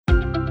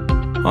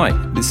Hi,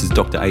 this is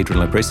Dr.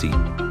 Adrian Labresi.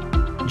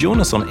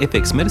 Join us on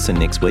FX Medicine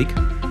next week,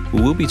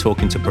 where we'll be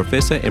talking to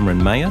Professor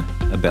Emran Mayer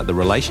about the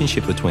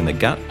relationship between the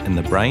gut and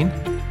the brain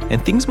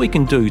and things we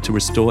can do to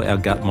restore our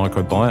gut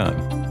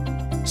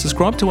microbiome.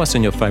 Subscribe to us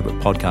on your favourite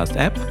podcast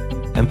app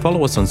and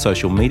follow us on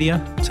social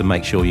media to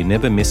make sure you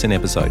never miss an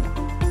episode.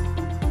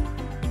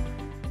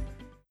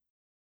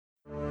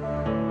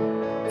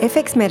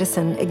 FX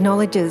Medicine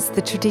acknowledges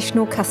the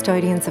traditional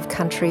custodians of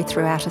country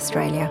throughout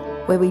Australia,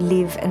 where we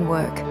live and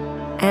work,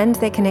 and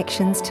their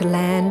connections to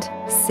land,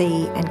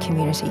 sea and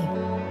community.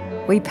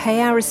 We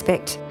pay our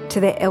respect to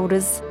their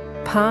elders,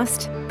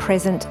 past,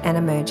 present and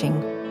emerging,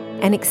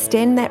 and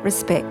extend that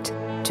respect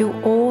to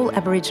all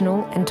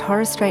Aboriginal and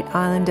Torres Strait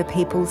Islander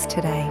peoples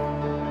today.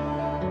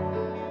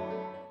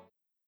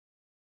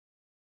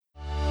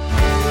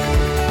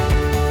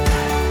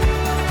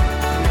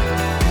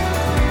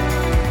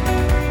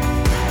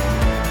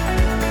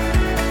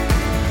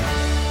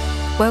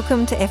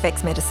 Welcome to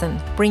FX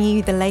Medicine, bringing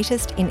you the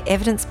latest in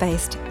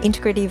evidence-based,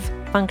 integrative,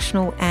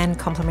 functional and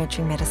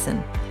complementary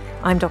medicine.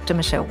 I'm Dr.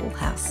 Michelle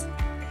Woolhouse.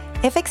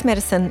 FX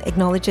Medicine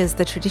acknowledges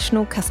the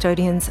traditional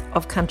custodians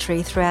of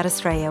country throughout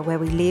Australia where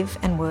we live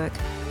and work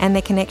and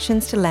their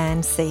connections to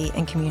land, sea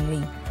and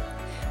community.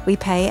 We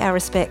pay our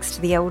respects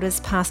to the elders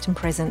past and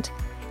present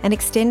and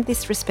extend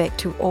this respect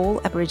to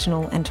all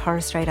Aboriginal and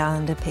Torres Strait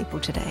Islander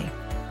people today.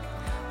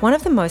 One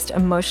of the most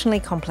emotionally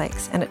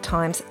complex and at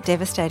times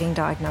devastating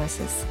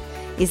diagnoses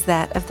is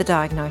that of the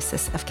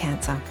diagnosis of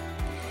cancer.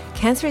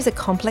 Cancer is a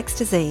complex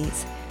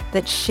disease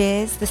that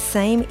shares the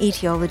same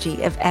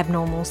etiology of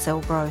abnormal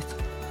cell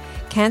growth.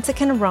 Cancer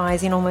can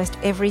arise in almost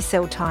every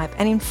cell type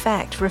and in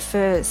fact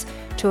refers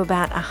to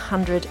about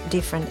 100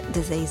 different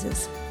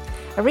diseases.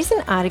 A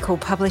recent article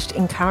published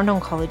in Current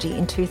Oncology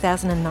in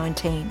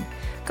 2019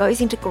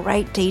 goes into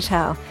great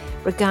detail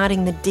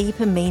regarding the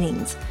deeper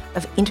meanings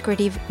of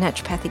integrative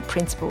naturopathic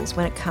principles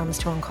when it comes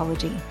to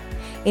oncology.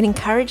 It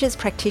encourages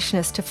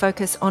practitioners to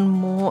focus on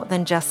more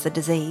than just the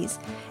disease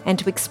and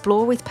to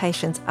explore with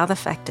patients other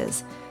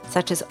factors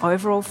such as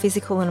overall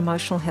physical and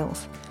emotional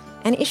health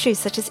and issues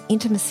such as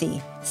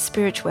intimacy,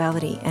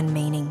 spirituality and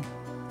meaning.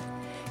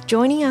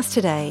 Joining us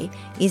today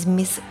is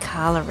Miss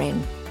Carla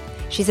Wren.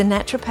 She's a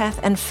naturopath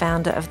and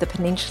founder of the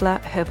Peninsula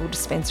Herbal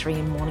Dispensary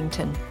in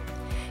Mornington.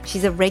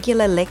 She's a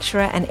regular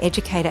lecturer and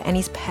educator and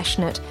is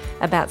passionate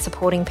about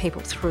supporting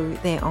people through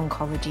their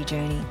oncology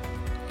journey.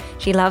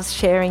 She loves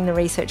sharing the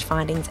research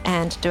findings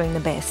and doing the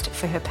best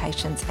for her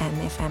patients and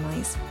their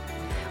families.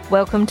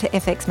 Welcome to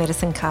FX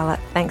Medicine, Carla.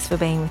 Thanks for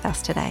being with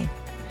us today.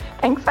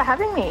 Thanks for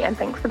having me and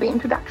thanks for the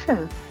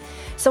introduction.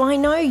 So I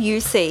know you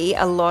see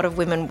a lot of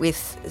women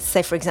with,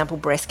 say, for example,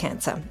 breast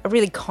cancer, a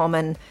really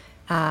common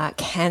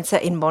cancer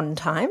in modern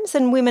times,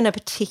 and women are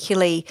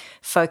particularly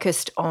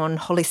focused on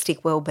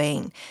holistic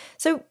well-being.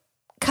 So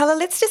Carla,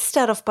 let's just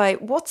start off by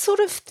what sort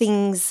of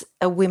things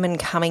are women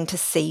coming to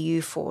see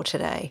you for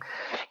today?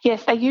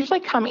 Yes, they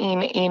usually come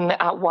in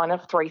one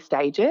of three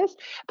stages.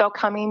 They'll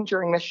come in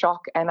during the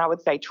shock and I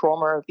would say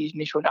trauma of the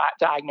initial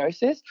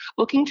diagnosis,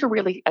 looking to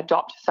really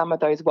adopt some of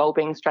those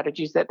wellbeing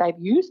strategies that they've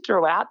used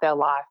throughout their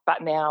life,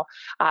 but now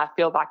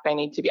feel like they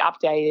need to be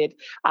updated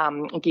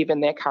given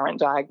their current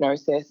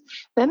diagnosis.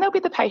 Then there'll be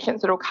the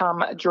patients that will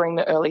come during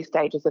the early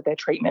stages of their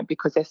treatment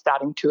because they're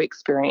starting to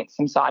experience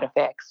some side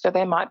effects. So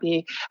they might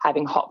be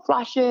having hot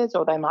flushes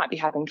or they might be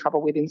having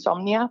trouble with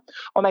insomnia,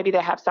 or maybe they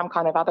have some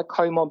kind of other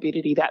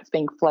comorbidity that's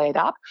being flared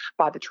up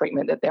by the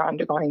treatment that they're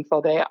undergoing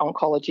for their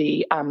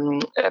oncology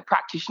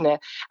practitioner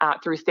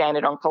through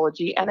standard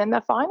oncology. And then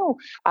the final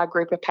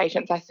group of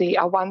patients I see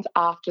are ones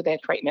after their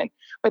treatment,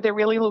 where they're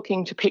really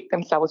looking to pick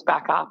themselves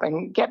back up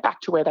and get back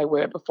to where they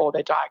were before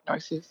their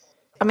diagnosis.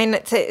 I mean,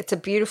 it's a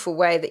beautiful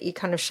way that you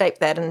kind of shape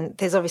that, and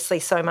there's obviously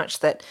so much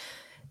that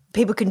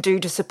people can do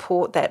to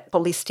support that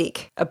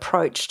holistic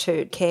approach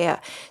to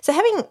care. So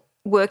having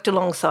worked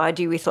alongside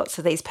you with lots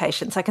of these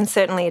patients, I can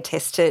certainly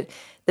attest to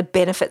the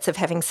benefits of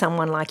having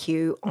someone like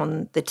you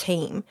on the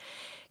team.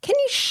 Can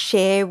you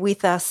share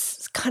with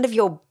us kind of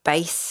your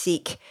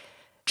basic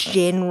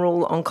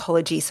general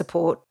oncology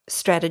support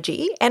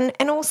strategy? And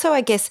also,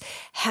 I guess,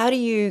 how do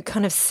you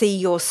kind of see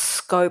your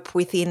scope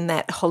within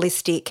that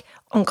holistic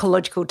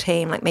oncological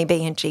team, like me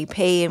being a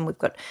GP, and we've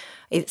got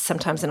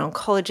sometimes an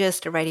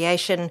oncologist, a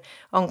radiation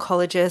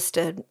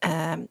oncologist,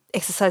 an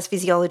exercise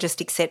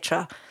physiologist,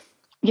 etc.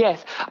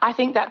 Yes, I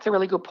think that's a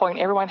really good point.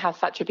 Everyone has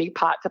such a big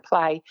part to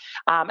play,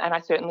 and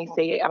I certainly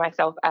see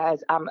myself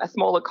as a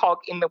smaller cog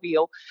in the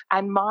wheel.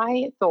 And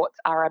my thoughts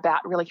are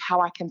about really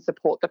how I can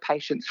support the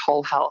patient's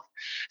whole health.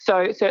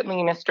 So certainly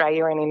in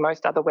Australia and in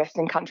most other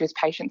Western countries,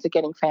 patients are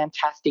getting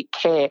fantastic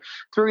care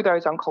through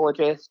those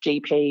oncologists,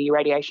 GP,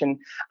 radiation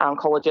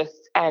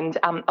oncologists, and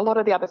a lot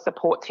of the other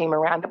support team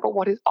around it. But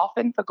what is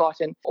often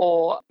forgotten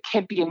or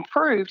can be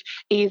improved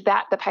is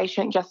that the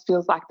patient just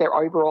feels like their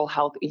overall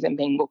health isn't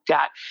being looked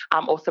at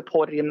or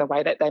supported in the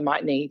way that they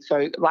might need.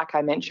 So like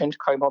I mentioned,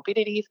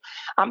 comorbidities.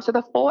 So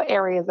the four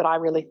areas that I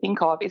really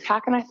think of is how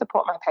can I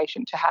support my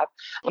patient to have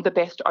the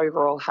best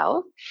overall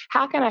health?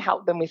 How can I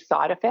help them with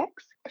side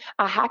effects?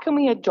 How can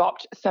we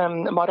adopt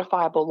some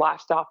modifiable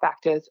lifestyle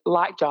factors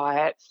like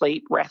diet,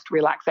 sleep, rest,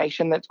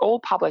 relaxation that's all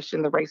published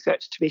in the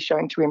research to be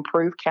shown to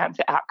improve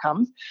cancer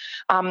outcomes?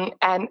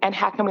 And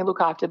how can we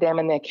look after them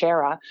and their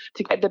carer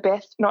to get the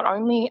best not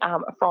only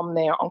from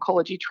their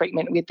oncology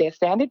treatment with their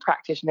standard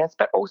practitioners,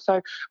 but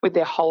also with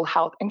their whole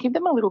health, and give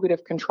them a little bit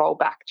of control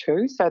back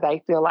too, so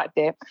they feel like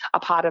they're a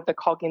part of the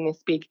cog in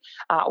this big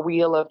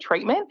wheel of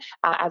treatment,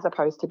 as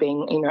opposed to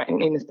being,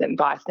 an innocent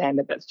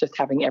bystander that's just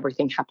having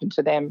everything happen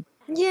to them.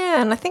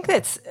 Yeah, and I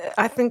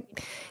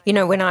think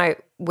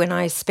when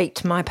I speak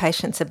to my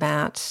patients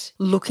about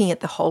looking at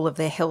the whole of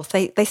their health,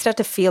 they start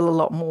to feel a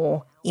lot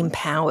more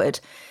empowered.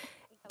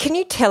 Can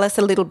you tell us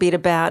a little bit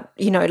about,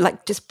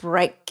 just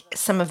break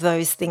some of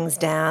those things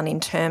down in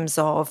terms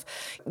of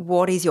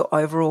what is your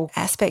overall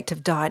aspect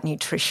of diet,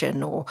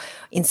 nutrition, or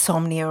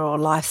insomnia or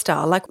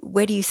lifestyle? Like,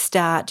 where do you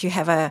start? Do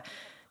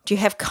you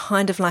have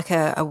kind of like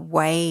a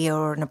way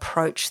or an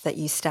approach that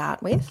you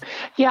start with?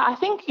 Yeah, I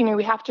think,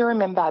 we have to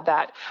remember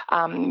that,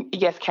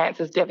 yes,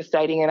 cancer is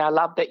devastating. And I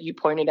love that you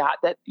pointed out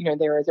that,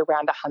 there is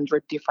around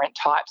 100 different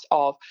types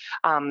of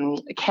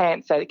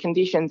cancer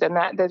conditions, and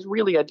that there's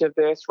really a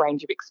diverse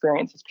range of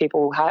experiences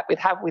people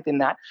have within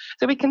that.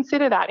 So we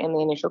consider that in the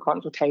initial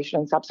consultation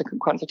and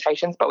subsequent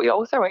consultations, but we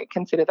also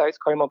consider those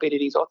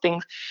comorbidities or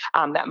things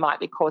that might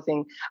be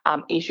causing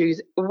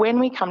issues. When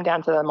we come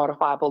down to the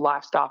modifiable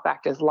lifestyle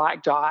factors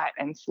like diet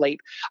and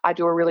sleep, I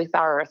do a really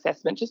thorough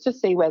assessment just to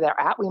see where they're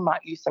at. We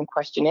might use some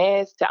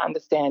questionnaires to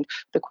understand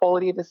the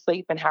quality of the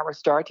sleep and how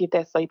restorative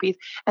their sleep is.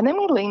 And then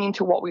we lean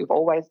into what we've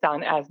always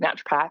done as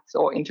naturopaths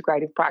or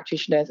integrative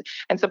practitioners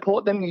and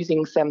support them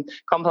using some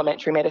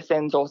complementary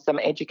medicines or some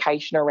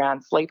education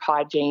around sleep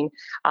hygiene,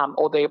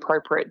 or the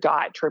appropriate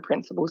dietary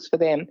principles for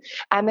them.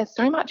 And there's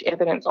so much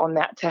evidence on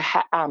that to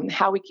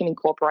how we can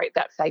incorporate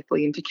that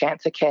safely into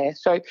cancer care.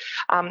 So,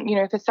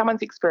 if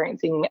someone's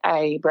experiencing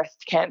a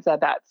breast cancer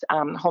that's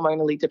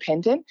hormonally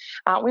dependent,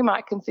 we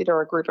might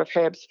consider a group of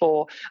herbs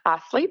for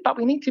sleep, but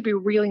we need to be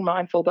really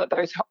mindful that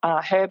those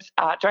herbs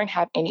don't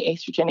have any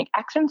estrogenic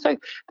action. So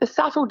the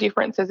subtle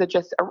differences are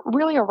just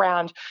really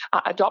around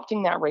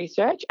adopting that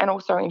research and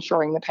also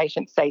ensuring the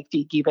patient's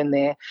safety given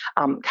their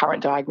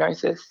current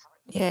diagnosis.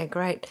 Yeah,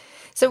 great.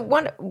 So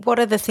what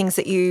are the things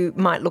that you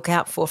might look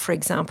out for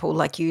example,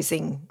 like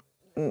using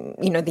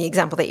the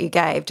example that you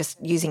gave, just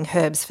using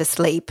herbs for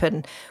sleep,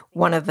 and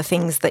one of the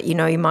things that you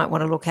might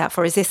want to look out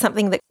for? Is there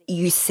something that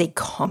you see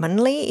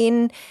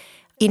commonly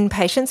in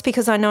patients?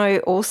 Because I know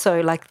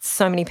also, like,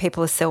 so many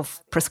people are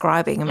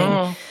self-prescribing. I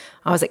mean,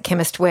 I was at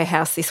Chemist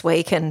Warehouse this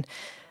week, and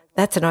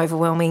that's an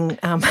overwhelming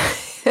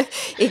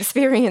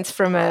experience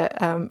from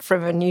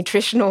a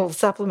nutritional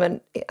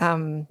supplement.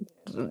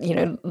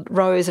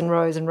 Rows and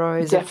rows and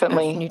rows of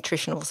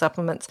nutritional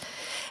supplements.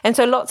 And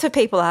so lots of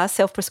people are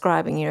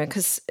self-prescribing,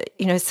 because,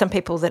 some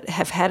people that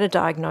have had a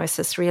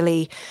diagnosis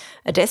really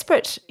are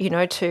desperate,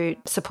 to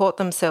support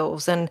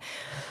themselves. And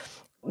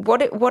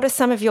what are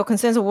some of your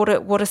concerns, or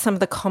what are some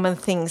of the common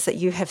things that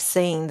you have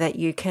seen that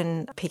you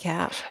can pick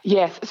out?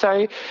 Yes,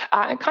 so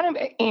kind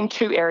of in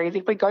two areas.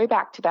 If we go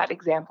back to that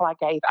example I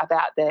gave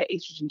about the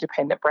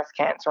estrogen-dependent breast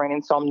cancer and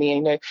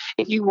insomnia,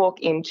 if you walk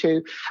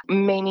into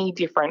many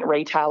different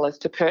retailers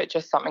to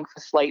purchase something for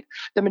sleep,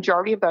 the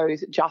majority of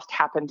those just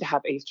happen to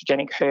have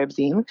estrogenic herbs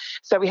in.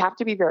 So we have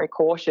to be very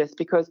cautious,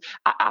 because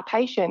our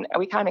patient,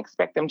 we can't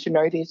expect them to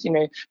know this.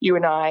 You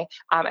and I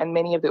and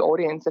many of the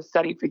audience have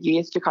studied for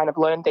years to kind of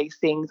learn these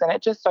things. And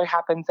it just so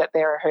happens that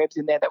there are herbs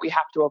in there that we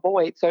have to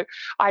avoid. So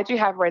I do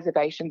have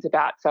reservations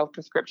about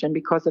self-prescription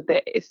because of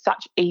there is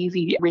such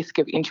easy risk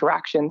of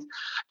interactions.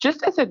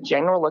 Just as a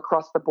general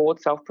across the board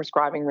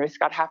self-prescribing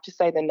risk, I'd have to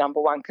say the number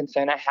one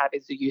concern I have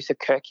is the use of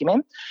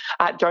curcumin.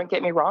 Don't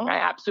get me wrong, I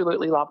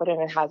absolutely love it, and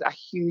it has a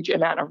huge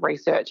amount of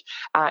research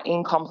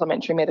in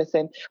complementary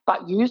medicine.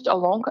 But used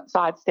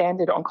alongside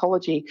standard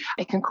oncology,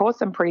 it can cause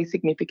some pretty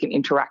significant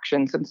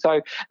interactions. And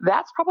so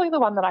that's probably the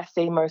one that I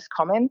see most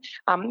common.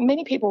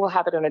 Many people will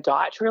have it on a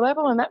dietary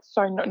level, and that's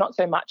not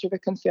so much of a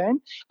concern.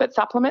 But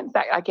supplements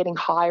that are getting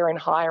higher and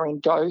higher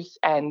in dose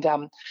and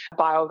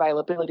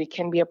bioavailability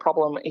can be a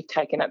problem if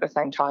taken at the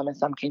same time as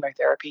some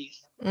chemotherapies.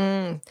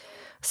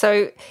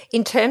 So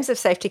in terms of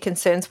safety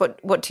concerns,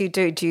 what do you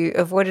do? Do you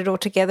avoid it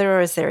altogether,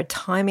 or is there a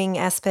timing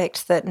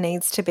aspect that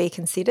needs to be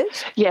considered?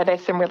 Yeah,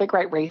 there's some really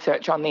great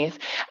research on this,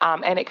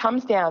 and it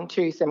comes down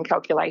to some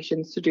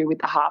calculations to do with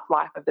the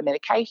half-life of the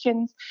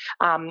medications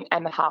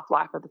and the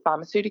half-life of the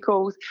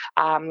pharmaceuticals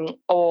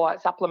or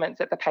supplements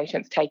that the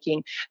patient's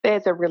taking.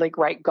 There's a really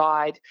great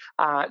guide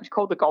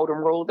called the Golden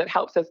Rule that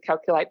helps us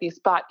calculate this,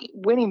 but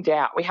when in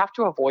doubt, we have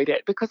to avoid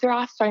it because there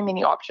are so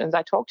many options.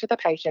 I talk to the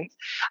patients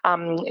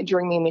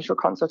during the initial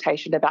consultation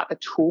about the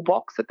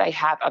toolbox that they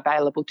have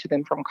available to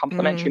them from a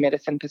complementary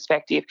medicine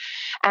perspective.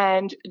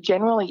 And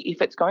generally,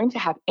 if it's going to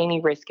have any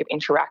risk of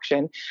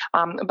interaction,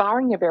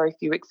 barring a very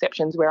few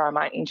exceptions where I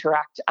might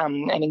interact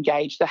and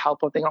engage the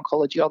help of the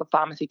oncology or the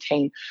pharmacy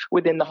team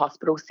within the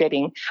hospital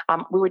setting,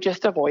 we would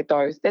just avoid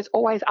those. there's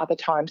always other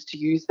times to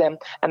use them,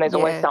 and there's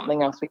always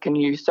something else we can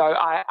use. So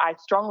I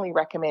strongly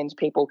recommend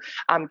people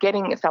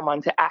getting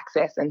someone to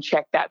access and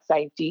check that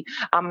safety.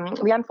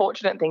 The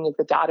unfortunate thing is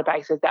the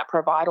databases that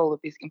provide all of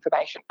this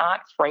information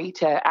aren't free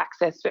to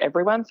access for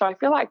everyone. So I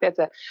feel like there's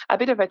a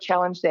bit of a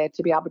challenge there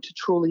to be able to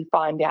truly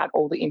find out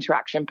all the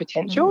interaction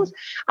potentials.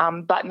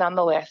 But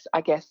nonetheless,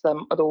 I guess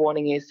the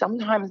warning is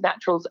sometimes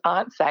naturals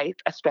aren't safe,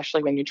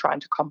 especially when you're trying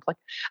to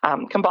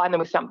combine them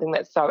with something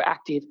that's so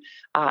active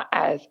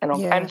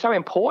and so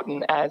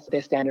important as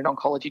their standard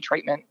oncology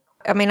treatment.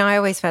 I mean, I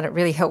always found it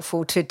really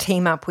helpful to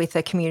team up with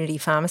a community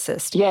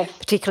pharmacist,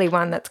 particularly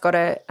one that's got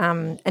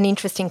an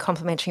interest in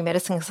complementary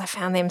medicine, because I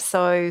found them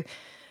so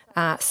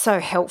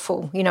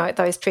helpful, at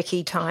those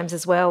tricky times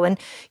as well. And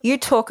you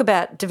talk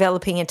about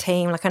developing a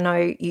team. Like I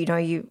know,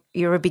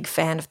 you're a big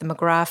fan of the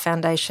McGrath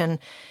Foundation,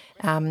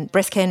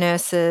 breast care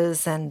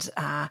nurses and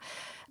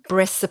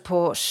breast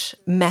support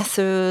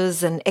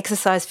masseurs and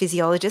exercise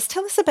physiologists.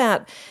 Tell us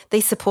about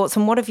these supports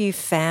and what have you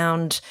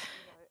found,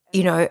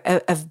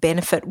 of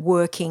benefit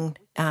working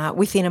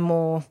within a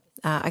more,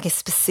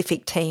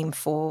 specific team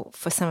for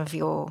some of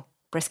your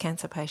breast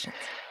cancer patients?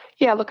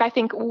 Yeah, look, I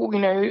think,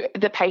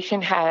 the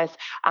patient has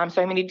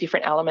so many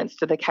different elements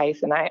to the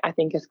case, and I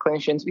think as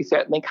clinicians, we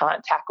certainly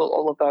can't tackle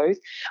all of those.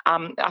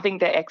 I think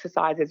that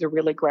exercise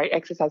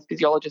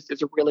physiologist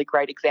is a really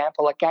great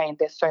example. Again,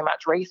 there's so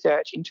much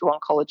research into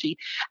oncology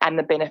and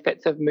the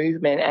benefits of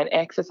movement and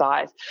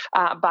exercise.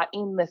 But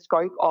in the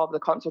scope of the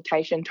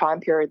consultation time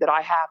period that I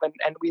have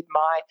and with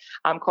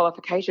my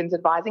qualifications,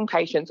 advising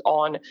patients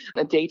on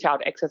a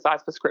detailed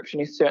exercise prescription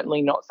is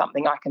certainly not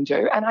something I can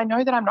do. And I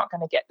know that I'm not going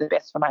to get the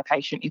best for my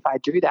patient if I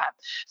do that.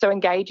 So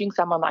engaging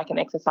someone like an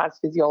exercise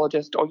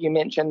physiologist, or you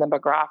mentioned the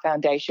McGrath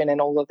Foundation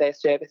and all of their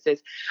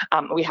services.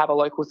 We have a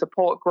local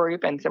support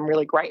group and some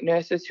really great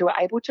nurses who are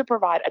able to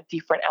provide a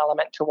different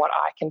element to what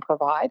I can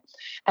provide.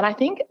 And I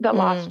think the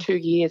last 2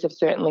 years have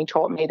certainly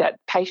taught me that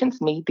patients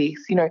need this.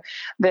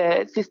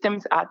 The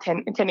systems are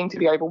tending to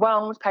be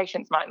overwhelmed.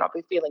 Patients might not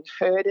be feeling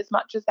heard as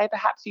much as they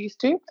perhaps used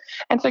to.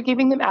 And so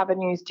giving them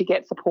avenues to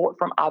get support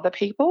from other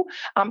people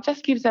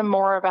just gives them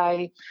more of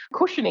a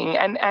cushioning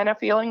and a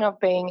feeling of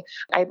being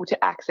able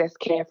to access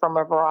care from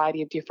a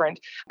variety of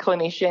different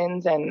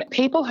clinicians and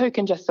people who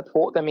can just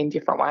support them in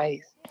different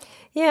ways.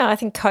 Yeah, I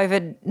think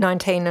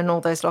COVID-19 and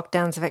all those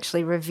lockdowns have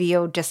actually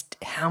revealed just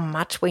how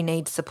much we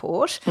need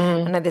support.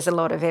 I know there's a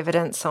lot of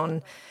evidence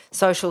on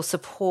social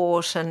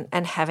support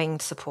and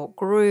having support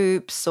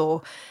groups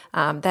or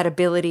that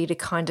ability to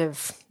kind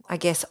of,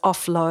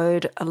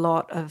 offload a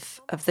lot of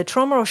the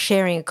trauma or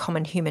sharing a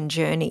common human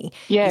journey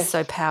is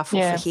so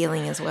powerful for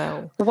healing as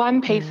well.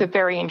 One piece of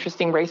very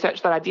interesting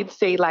research that I did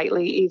see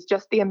lately is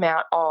just the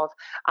amount of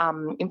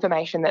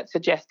information that's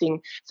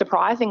suggesting,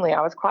 surprisingly, I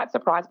was quite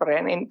surprised by it,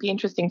 and it'd be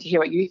interesting to hear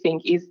what you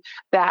think, is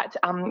that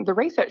the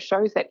research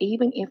shows that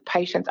even if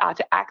patients are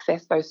to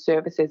access those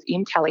services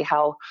in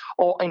telehealth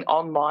or in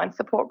online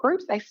support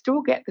groups, they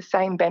still get the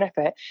same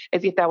benefit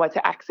as if they were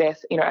to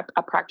access,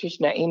 a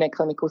practitioner in a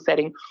clinical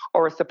setting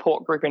or a support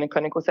group in a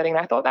clinical setting.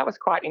 And I thought that was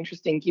quite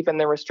interesting given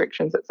the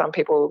restrictions that some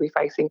people will be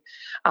facing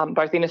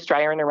both in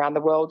Australia and around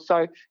the world.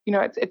 So,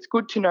 it's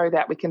good to know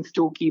that we can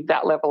still give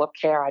that level of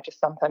care. I just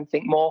sometimes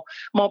think more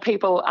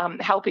people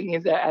helping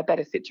is a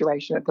better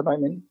situation at the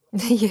moment.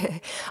 Yeah.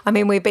 I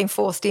mean, we've been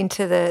forced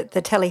into the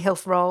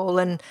telehealth role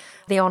and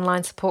the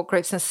online support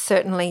groups has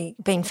certainly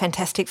been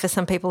fantastic for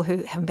some people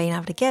who haven't been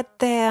able to get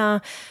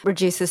there,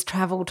 reduces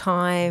travel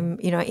time,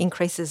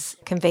 increases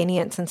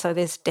convenience. And so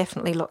there's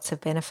definitely lots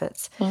of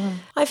benefits.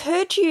 I've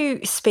heard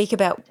you speak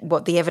about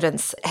what the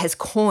evidence has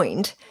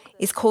coined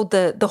is called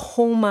the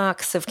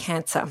hallmarks of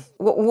cancer.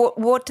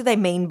 What do they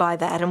mean by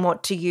that, and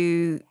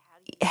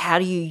how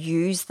do you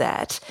use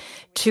that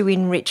to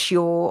enrich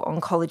your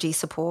oncology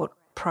support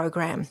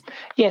program?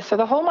 Yeah, so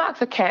the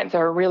hallmarks of cancer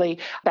are really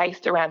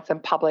based around some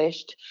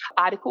published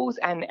articles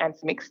and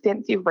some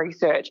extensive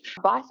research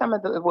by some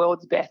of the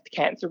world's best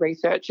cancer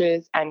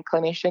researchers and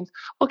clinicians,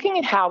 looking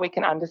at how we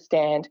can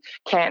understand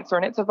cancer.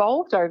 And it's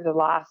evolved over the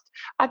last,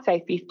 I'd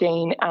say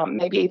 15,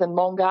 maybe even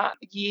longer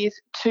years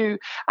to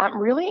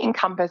really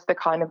encompass the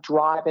kind of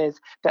drivers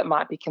that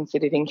might be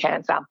considered in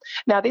cancer.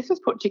 Now, this was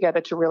put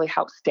together to really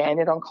help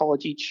standard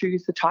oncology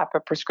choose the type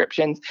of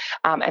prescriptions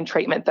and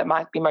treatment that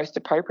might be most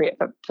appropriate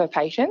for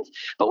patients.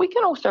 But we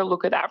can also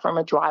look at that from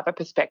a driver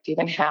perspective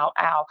and how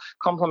our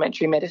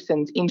complementary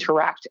medicines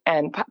interact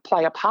and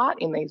play a part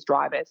in these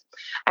drivers.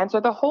 And so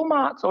the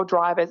hallmarks or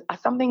drivers are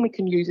something we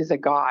can use as a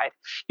guide.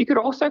 You could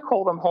also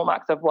call them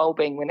hallmarks of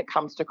well-being when it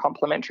comes to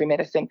complementary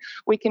medicine.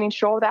 We can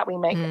ensure that we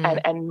make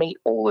and meet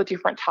all the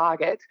different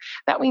targets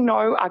that we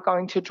know are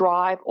going to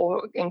drive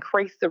or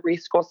increase the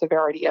risk or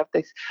severity of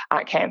this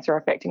cancer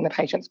affecting the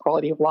patient's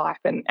quality of life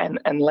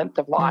and length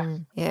of life.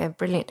 Yeah,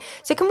 brilliant.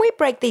 So can we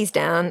break these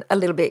down a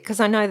little bit?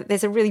 Because I know that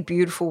there's a really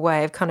beautiful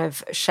way of kind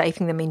of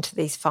shaping them into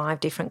these 5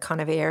 different kind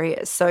of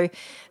areas. So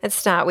let's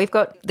start. We've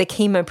got the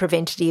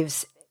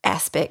chemopreventative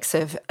aspects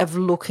of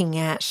looking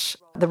at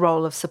the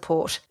role of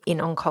support in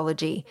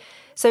oncology.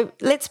 So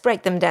let's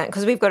break them down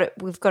because we've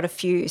got a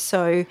few.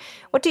 So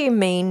what do you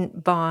mean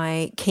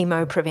by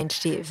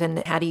chemopreventative,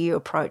 and how do you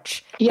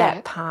approach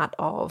that part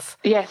of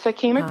so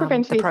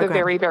chemopreventatives are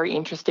very, very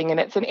interesting, and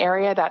it's an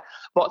area that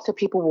lots of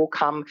people will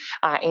come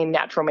in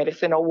natural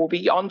medicine or will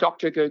be on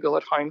Dr. Google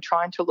at home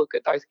trying to look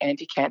at those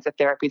anti-cancer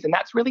therapies, and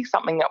that's really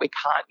something that we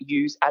can't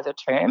use as a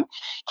term.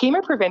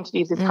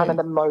 Chemopreventatives is kind of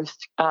the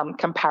most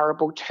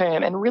comparable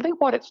term, and really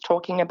what it's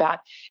talking about,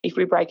 if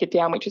we break it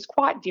down, which is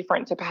quite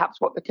different to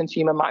perhaps what the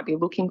consumer might be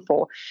looking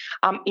for,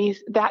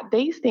 is that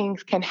these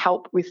things can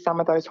help with some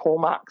of those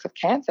hallmarks of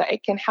cancer.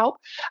 It can help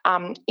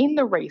in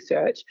the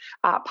research,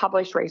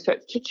 published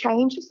research, to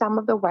change some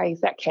of the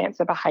ways that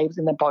cancer behaves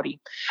in the body.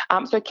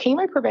 So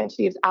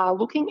chemopreventatives are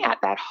looking at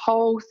that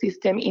whole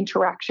system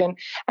interaction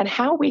and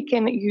how we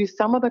can use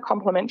some of the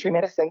complementary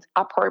medicines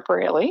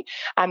appropriately,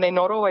 and they're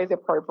not always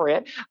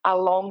appropriate,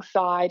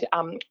 alongside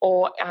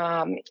or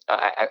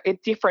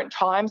at different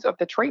times of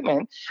the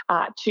treatment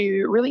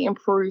to really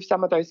improve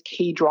some of those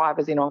key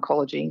drivers in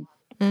oncology.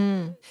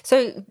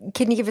 So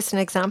can you give us an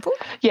example?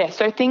 Yeah,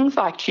 so things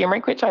like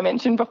turmeric, which I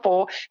mentioned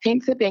before,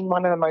 hence it being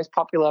one of the most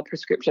popular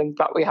prescriptions,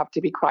 but we have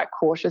to be quite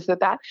cautious of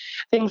that.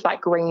 Things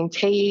like green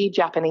tea,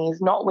 Japanese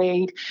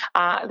knotweed,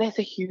 there's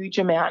a huge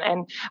amount.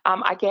 And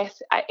I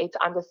guess it's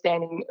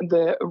understanding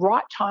the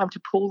right time to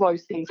pull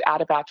those things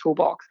out of our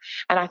toolbox.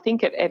 And I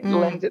think it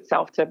lends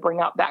itself to bring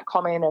up that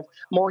comment of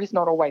more is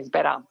not always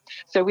better.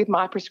 So with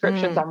my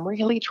prescriptions, I'm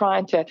really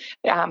trying to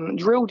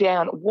drill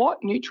down what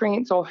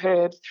nutrients or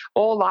herbs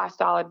or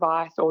lifestyle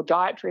advice or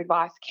dietary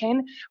advice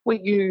can we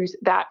use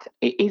that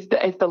is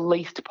the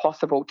least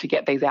possible to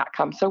get these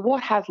outcomes. So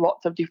what has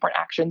lots of different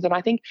actions? And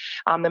I think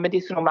the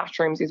medicinal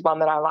mushrooms is one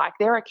that I like.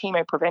 They're a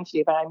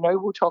chemopreventative, and I know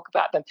we'll talk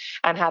about them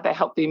and how they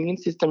help the immune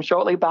system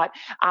shortly, but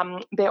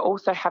they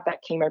also have that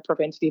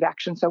chemopreventative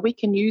action. So we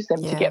can use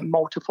them to get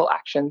multiple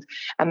actions,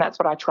 and that's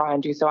what I try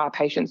and do so our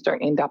patients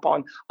don't end up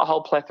on a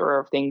whole plethora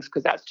of things,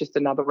 because that's just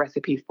another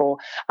recipe for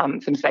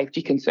some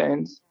safety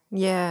concerns.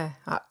 Yeah,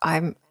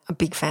 I'm a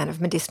big fan of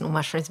medicinal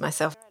mushrooms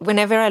myself.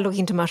 Whenever I look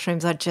into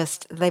mushrooms,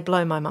 they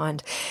blow my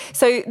mind.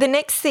 So the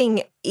next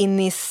thing in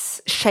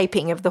this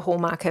shaping of the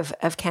hallmark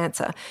of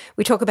cancer,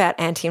 we talk about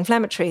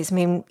anti-inflammatories. I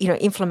mean,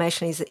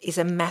 inflammation is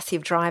a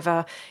massive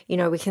driver.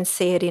 We can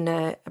see it in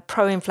a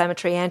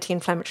pro-inflammatory,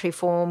 anti-inflammatory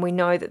form. We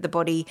know that the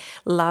body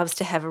loves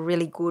to have a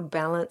really good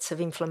balance of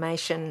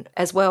inflammation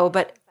as well.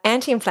 But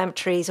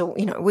anti-inflammatories,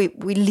 or,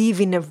 we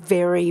live in a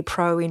very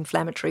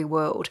pro-inflammatory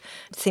world.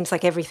 It seems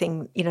like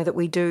everything, that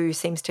we do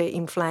seems to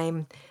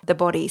inflame the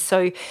body.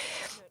 So,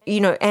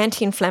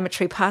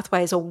 anti-inflammatory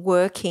pathways or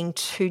working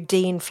to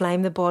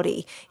de-inflame the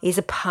body is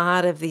a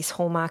part of this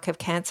hallmark of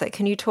cancer.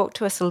 Can you talk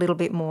to us a little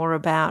bit more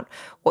about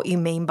what you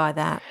mean by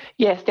that?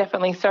 Yes,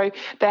 definitely. So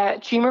the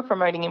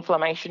tumour-promoting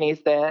inflammation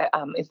is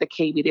the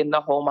key within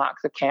the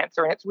hallmarks of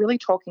cancer, and it's really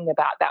talking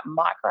about that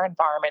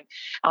microenvironment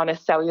on a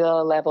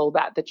cellular level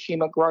that the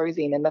tumour grows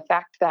in, and the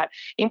fact that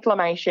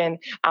inflammation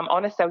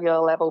on a cellular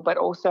level but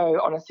also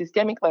on a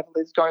systemic level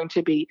is going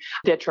to be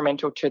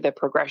detrimental to the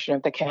progression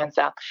of the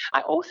cancer.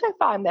 I also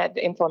find that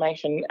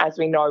inflammation, as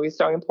we know, is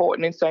so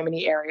important in so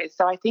many areas.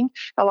 So I think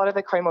a lot of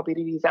the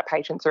comorbidities that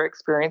patients are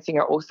experiencing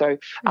are also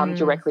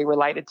directly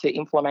related to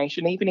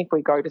inflammation. Even if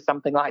we go to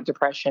something like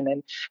depression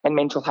and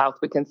mental health,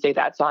 we can see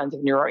that signs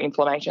of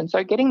neuroinflammation.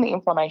 So getting the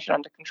inflammation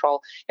under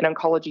control in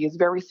oncology is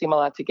very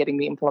similar to getting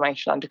the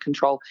inflammation under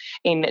control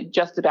in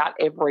just about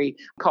every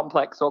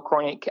complex or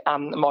chronic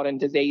modern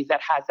disease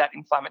that has that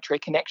inflammatory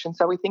connection.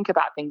 So we think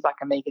about things like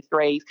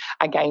omega-3s.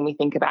 Again, we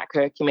think about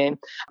curcumin,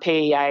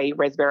 PEA,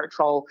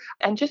 resveratrol,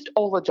 and just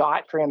all the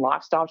dietary and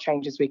lifestyle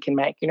changes we can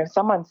make.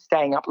 Someone's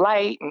staying up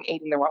late and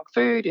eating the wrong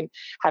food and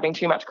having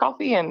too much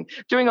coffee and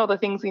doing all the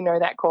things we know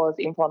that cause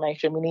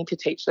inflammation. We need to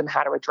teach them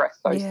how to address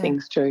those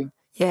things too.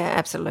 Yeah,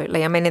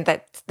 absolutely. I mean,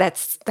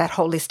 that's that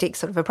holistic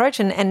sort of approach,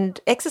 and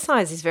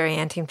exercise is very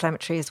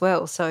anti-inflammatory as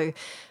well. So,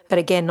 but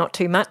again, not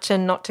too much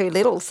and not too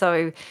little.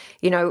 So,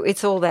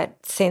 it's all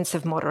that sense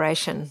of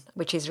moderation,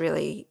 which is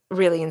really,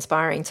 really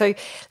inspiring. So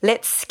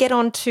let's get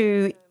on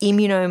to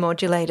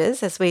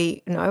immunomodulators. As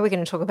we know, we're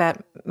going to talk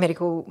about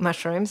medical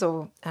mushrooms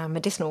or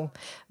medicinal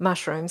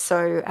mushrooms.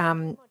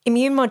 So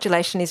immune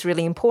modulation is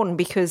really important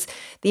because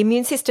the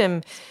immune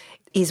system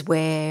is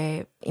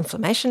where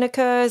inflammation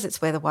occurs.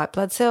 It's where the white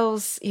blood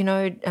cells,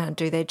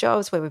 do their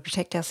jobs, where we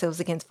protect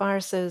ourselves against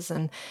viruses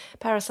and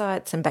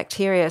parasites and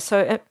bacteria.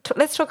 So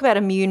let's talk about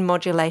immune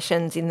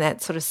modulations in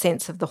that sort of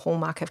sense of the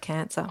hallmark of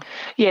cancer.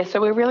 Yeah,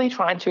 so we're really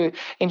trying to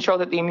ensure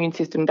that the immune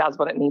system does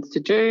what it needs to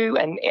do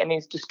and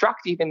is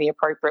destructive in the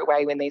appropriate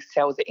way when these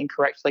cells are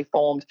incorrectly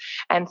formed.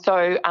 And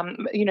so,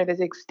 there's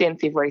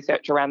extensive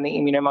research around the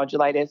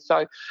immunomodulators.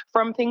 So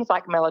from things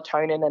like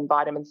melatonin and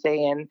vitamin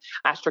C and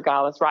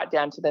astragalus right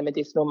down to the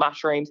medicinal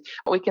mushrooms,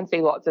 we can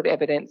see lots of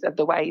evidence of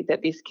the way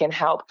that this can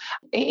help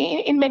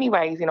in many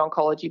ways in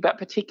oncology, but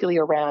particularly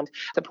around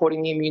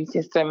supporting the immune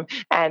system.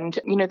 And,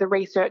 the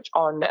research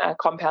on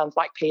compounds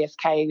like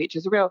PSK, which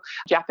is a real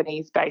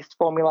Japanese-based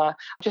formula,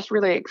 just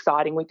really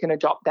exciting. We can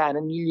adopt that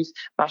and use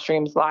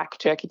mushrooms like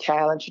turkey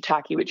tail and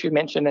shiitake, which you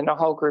mentioned, and a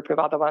whole group of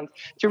other ones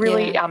to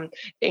really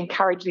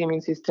encourage the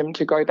immune system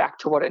to go back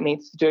to what it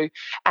needs to do.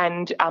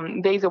 And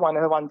these are one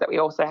of the ones that we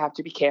also have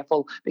to be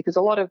careful, because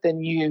a lot of the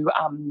new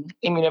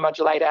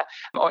immunomodulator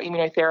or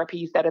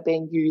immunotherapies that are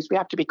being used, we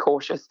have to be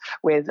cautious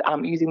with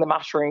using the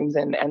mushrooms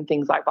and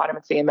things like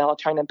vitamin C and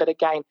melatonin. But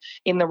again,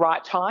 in the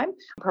right time,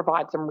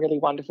 provide some really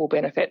wonderful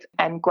benefits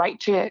and great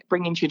to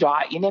bring into your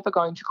diet. You're never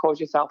going to cause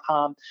yourself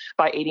harm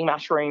by eating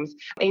mushrooms,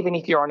 even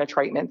if you're on a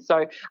treatment.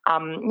 So,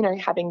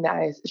 having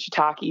those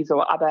shiitakes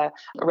or other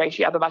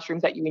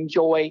mushrooms that you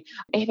enjoy,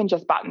 even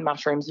just button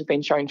mushrooms have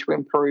been shown to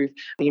improve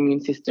the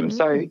immune system.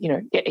 So,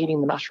 get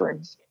eating the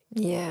mushrooms.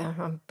 Yeah,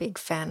 I'm a big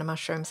fan of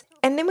mushrooms.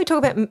 And then we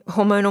talk about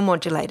hormonal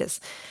modulators.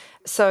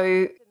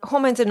 So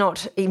hormones are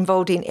not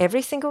involved in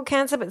every single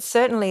cancer, but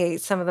certainly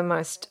some of the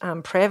most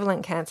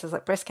prevalent cancers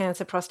like breast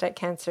cancer, prostate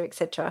cancer,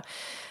 etc.,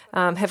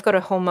 have got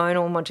a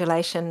hormonal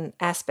modulation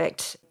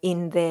aspect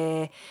in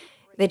their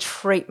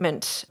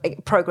treatment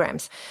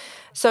programs.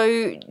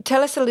 So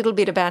tell us a little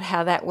bit about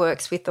how that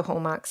works with the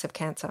hallmarks of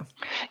cancer.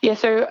 Yeah,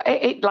 so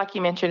like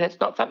you mentioned, it's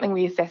not something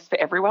we assess for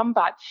everyone,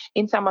 but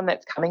in someone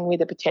that's coming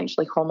with a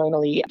potentially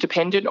hormonally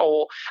dependent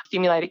or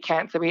stimulated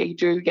cancer, we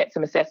do get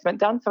some assessment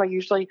done. So I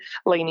usually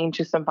lean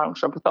into some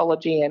functional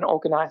pathology and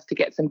organise to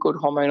get some good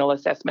hormonal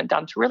assessment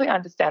done to really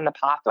understand the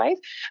pathways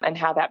and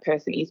how that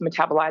person is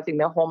metabolising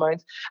their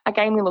hormones.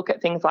 Again, we look at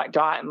things like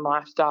diet and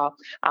lifestyle.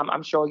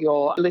 I'm sure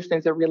your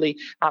listeners are really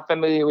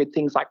familiar with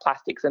things like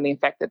plastics and the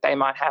effect that they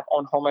might have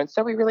on hormones.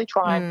 So we really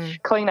try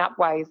and clean up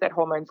ways that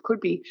hormones could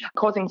be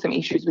causing some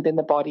issues within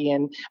the body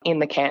and in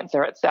the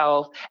cancer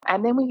itself.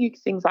 And then we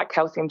use things like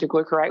calcium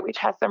diglucarate, which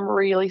has some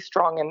really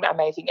strong and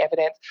amazing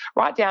evidence,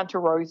 right down to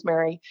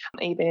rosemary,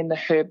 even in the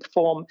herb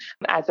form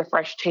as a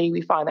fresh tea.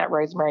 We find that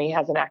rosemary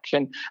has an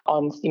action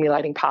on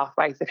stimulating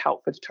pathways that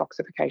help with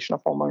detoxification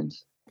of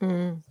hormones.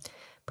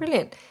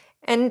 Brilliant.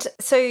 And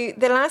so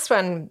the last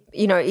one,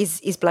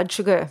 is blood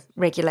sugar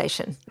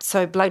regulation.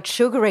 So blood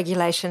sugar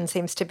regulation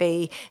seems to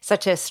be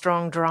such a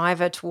strong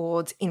driver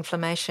towards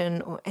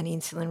inflammation and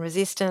insulin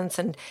resistance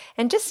and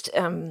just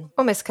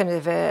almost kind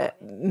of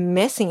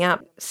messing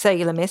up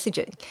cellular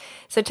messaging.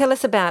 So tell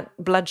us about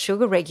blood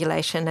sugar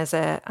regulation as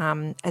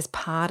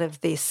part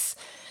of this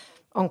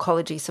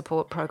oncology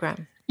support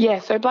program. Yeah,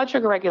 so blood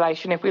sugar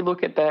regulation, if we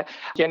look at the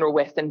general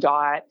Western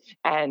diet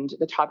and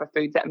the type of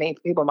foods that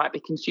people might be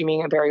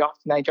consuming, and very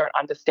often they don't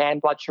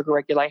understand blood sugar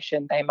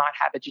regulation. They might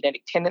have a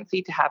genetic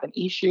tendency to have an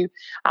issue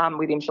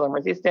with insulin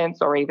resistance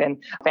or even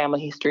family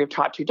history of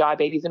type 2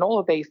 diabetes, and all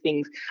of these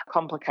things,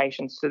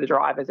 complications to the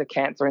drivers of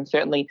cancer, and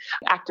certainly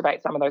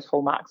activate some of those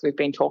hallmarks we've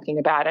been talking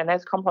about. And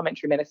as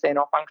complementary medicine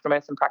or functional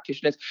medicine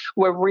practitioners,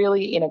 we're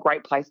really in a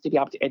great place to be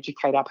able to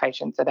educate our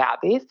patients about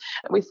this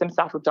with some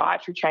subtle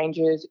dietary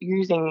changes,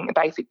 using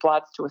basic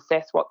bloods to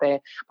assess what their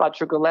blood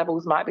sugar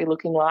levels might be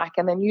looking like,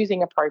 and then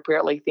using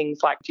appropriately things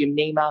like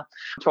Gymnema,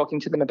 talking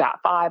to them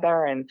about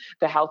fibre and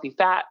the healthy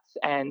fats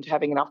and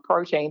having enough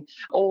protein,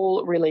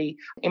 all really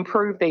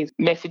improve these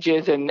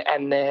messages and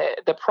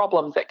the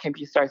problems that can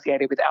be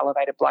associated with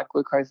elevated blood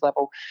glucose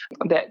level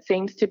that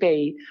seems to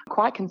be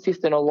quite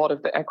consistent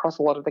across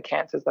a lot of the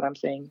cancers that I'm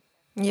seeing.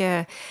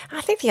 Yeah.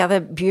 I think the other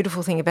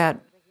beautiful thing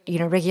about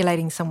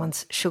regulating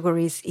someone's sugar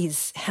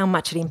is how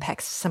much it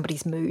impacts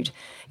somebody's mood.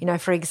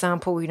 For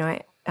example,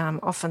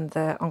 often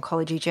the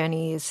oncology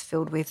journey is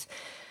filled with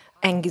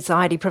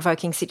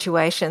anxiety-provoking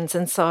situations.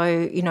 And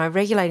so,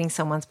 regulating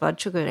someone's blood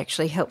sugar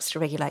actually helps to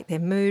regulate their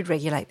mood,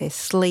 regulate their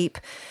sleep,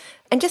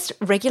 and just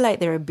regulate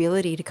their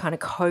ability to kind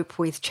of cope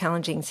with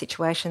challenging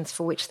situations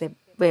for which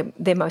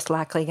they're most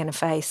likely going to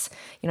face,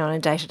 on a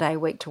day-to-day,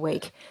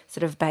 week-to-week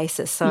sort of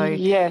basis. So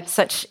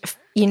such,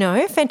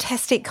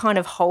 fantastic kind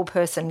of whole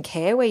person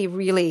care where you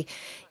really,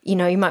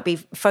 you might be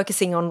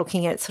focusing on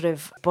looking at sort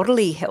of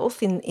bodily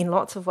health in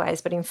lots of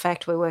ways, but in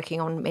fact we're working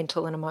on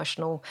mental and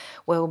emotional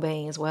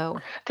well-being as well.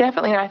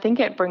 Definitely, and I think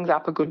it brings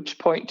up a good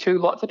point too.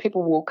 Lots of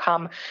people will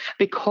come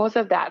because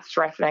of that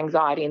stress and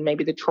anxiety and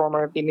maybe the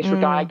trauma of the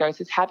initial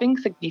diagnosis, having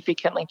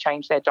significantly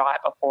changed their diet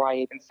before I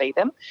even see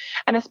them.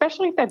 And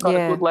especially if they've got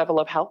a good level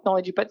of health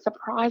knowledge, but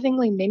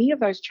surprisingly many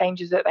of those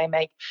changes that they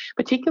make,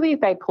 particularly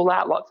if they pull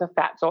out lots of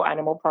fats or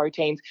animal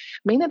proteins,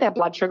 mean that their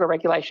blood sugar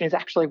regulation is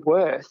actually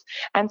worse.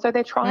 And so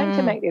they're trying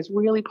to make these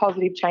really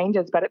positive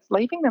changes, but it's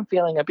leaving them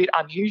feeling a bit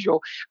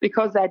unusual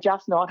because they're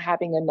just not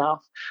having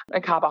enough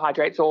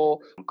carbohydrates or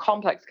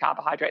complex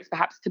carbohydrates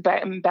perhaps to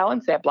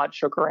balance their blood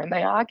sugar, and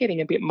they are getting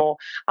a bit more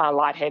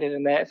lightheaded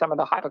and some of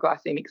the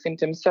hypoglycemic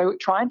symptoms. So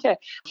trying to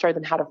show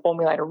them how to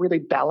formulate a really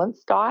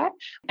balanced diet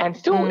and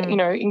still,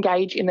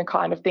 engage in the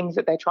kind of things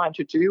that they're trying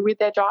to do with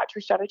their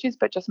dietary strategies,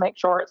 but just make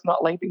sure it's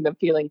not leaving them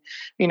feeling,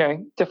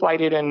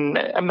 deflated and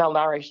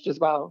malnourished as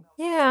well.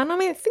 Yeah, and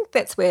I think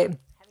that's where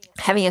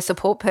having a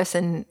support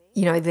person,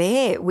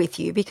 there with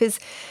you, because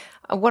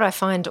what I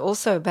find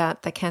also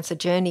about the cancer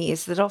journey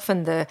is that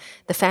often the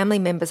family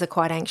members are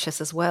quite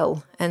anxious as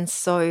well. And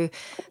so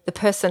the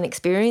person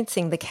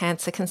experiencing the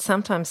cancer can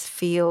sometimes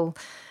feel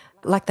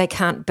like they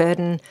can't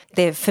burden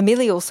their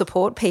familial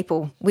support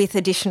people with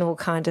additional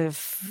kind of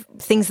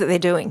things that they're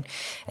doing.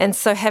 And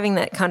so having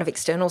that kind of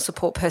external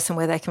support person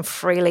where they can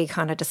freely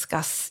kind of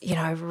discuss,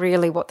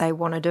 really what they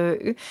want to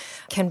do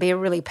can be a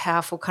really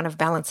powerful kind of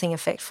balancing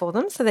effect for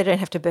them, so they don't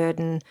have to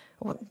burden,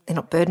 or they're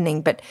not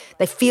burdening, but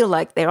they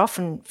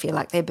often feel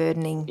like they're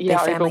burdening their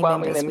family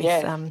members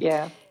them,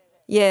 with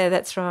yeah,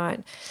 that's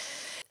right.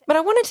 But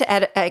I wanted to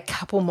add a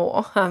couple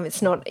more.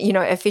 It's not,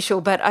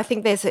 official, but I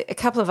think there's a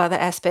couple of other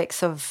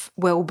aspects of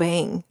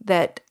well-being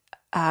that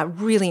are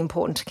really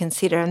important to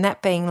consider, and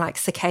that being like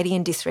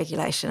circadian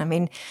dysregulation. I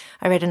mean,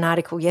 I read an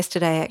article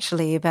yesterday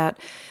actually about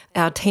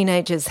our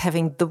teenagers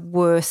having the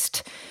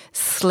worst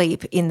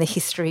sleep in the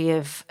history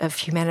of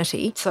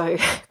humanity. So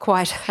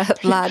quite a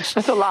large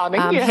That's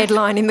alarming,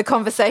 headline in the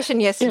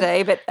conversation yesterday.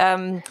 Yeah. But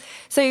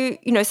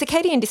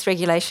circadian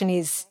dysregulation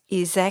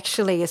is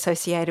actually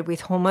associated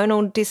with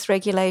hormonal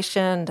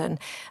dysregulation and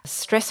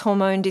stress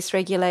hormone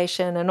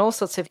dysregulation and all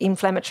sorts of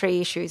inflammatory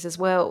issues as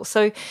well.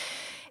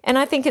 And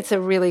I think it's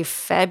a really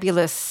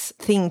fabulous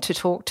thing to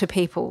talk to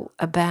people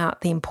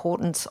about the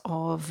importance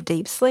of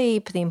deep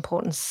sleep, the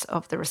importance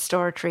of the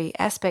restoratory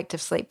aspect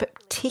of sleep, but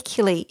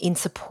particularly in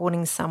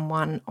supporting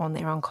someone on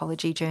their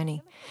oncology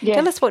journey. Yeah.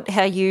 Tell us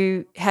how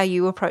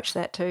you approach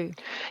that too.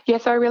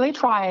 Yes, I really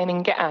try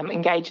and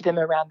engage them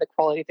around the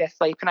quality of their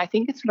sleep. And I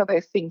think it's one of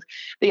those things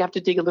that you have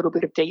to dig a little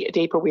bit of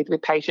deeper with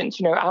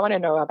patients. I want to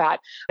know about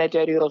their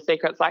dirty little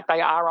secrets, like they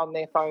are on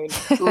their phone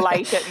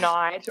late at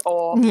night,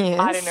 or yes.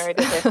 I don't know, that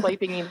they're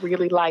sleeping in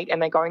really late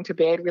and they're going to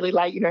bed really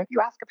late. If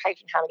you ask a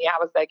patient how many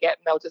hours they get,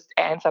 and they'll just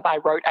answer, I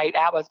wrote 8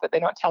 hours, but they're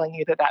not telling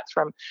you that that's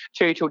from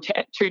 2 till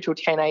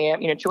 10 a.m.,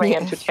 2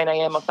 a.m. to 10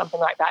 a.m. or something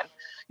like that.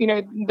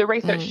 The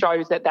research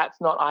shows that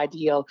that's not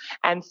ideal.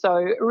 And so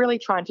really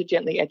trying to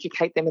gently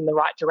educate them in the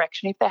right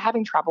direction. If they're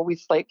having trouble with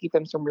sleep, give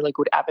them some really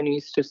good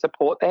avenues to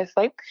support their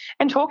sleep,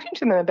 and talking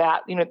to them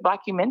about,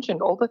 like you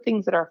mentioned, all the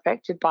things that are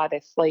affected by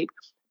their sleep.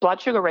 Blood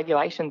sugar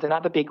regulation is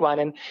another big one.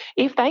 And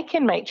if they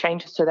can make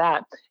changes to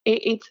that,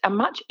 it's a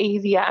much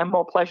easier and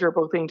more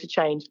pleasurable thing to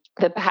change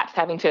than perhaps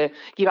having to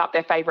give up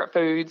their favourite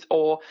foods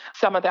or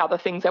some of the other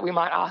things that we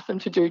might ask them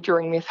to do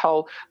during this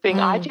whole thing.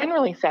 I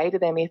generally say to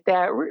them, if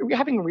they're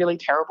having really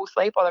terrible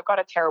sleep or they've got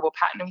a terrible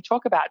pattern, and we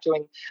talk about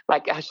doing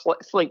like a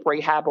sleep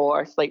rehab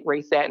or a sleep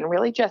reset, and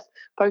really just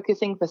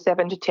focusing for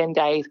 7 to 10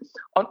 days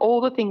on all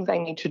the things they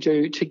need to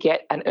do to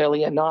get an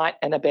earlier night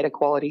and a better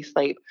quality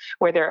sleep,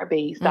 whether it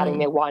be starting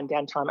their wind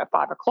down time at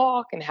 5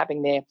 o'clock and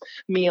having their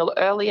meal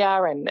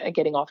earlier and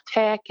getting off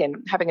tech and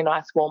having a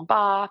nice warm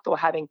bath, or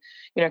having,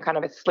 kind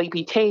of a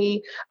sleepy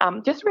tea,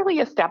 just really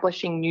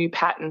establishing new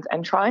patterns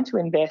and trying to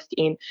invest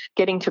in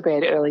getting to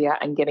bed earlier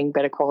and getting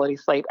better quality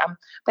sleep.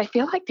 They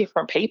feel like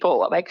different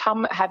people. They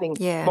come having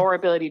more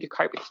ability to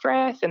cope with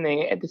stress and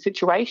the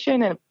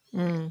situation,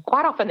 and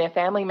quite often their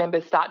family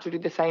members start to do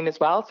the same as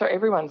well. So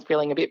everyone's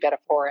feeling a bit better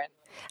for it.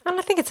 And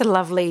I think it's a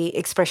lovely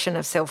expression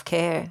of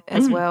self-care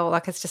as well.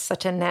 Like, it's just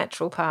such a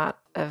natural part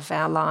of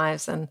our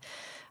lives. And,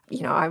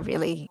 I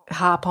really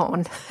harp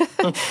on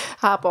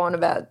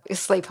about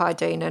sleep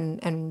hygiene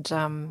and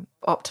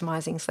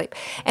optimising sleep.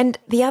 And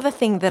the other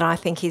thing that I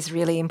think is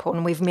really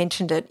important, we've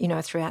mentioned it,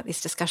 throughout this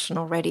discussion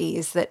already,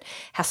 is that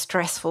how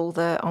stressful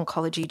the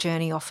oncology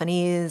journey often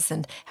is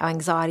and how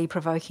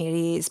anxiety-provoking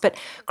it is. But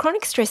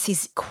chronic stress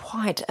is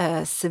quite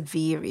a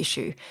severe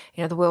issue.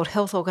 The World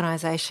Health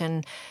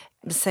Organisation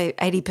say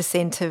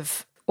 80%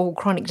 of all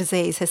chronic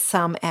disease has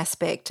some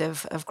aspect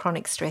of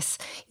chronic stress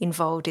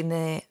involved in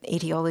the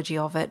etiology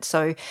of it.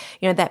 So,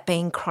 that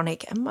being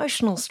chronic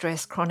emotional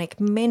stress, chronic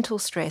mental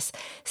stress,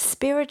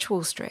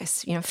 spiritual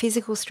stress,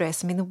 physical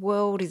stress. I mean, the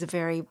world is a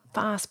very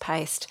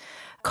fast-paced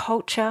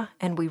culture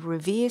and we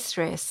revere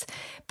stress,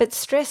 but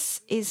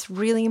stress is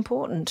really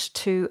important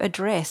to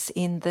address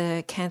in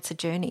the cancer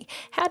journey.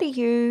 How do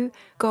you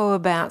go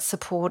about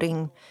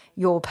supporting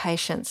your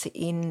patients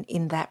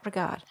in that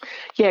regard?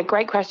 Yeah,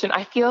 great question.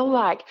 I feel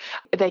like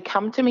they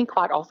come to me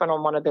quite often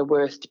on one of the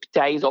worst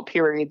days or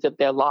periods of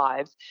their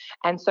lives.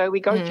 And so we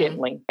go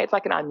gently. It's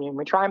like an onion.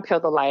 We try and peel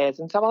the layers.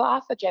 And so I'll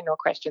ask the general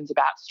questions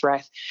about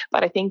stress.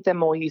 But I think the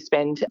more you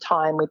spend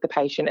time with the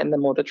patient and the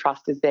more the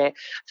trust is there,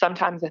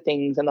 sometimes the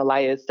things and the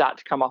layers start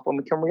to come off, and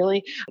we can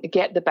really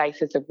get the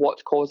basis of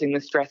what's causing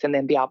the stress and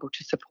then be able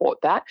to support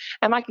that.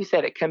 And like you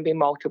said, it can be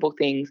multiple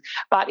things.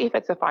 But if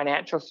it's a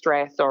financial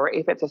stress, or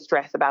if it's a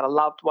stress about a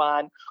loved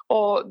one,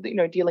 or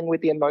dealing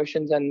with the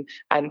emotions and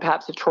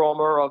perhaps the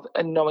trauma of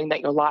knowing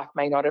that your life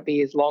may not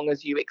be as long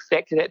as you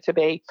expected it to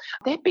be,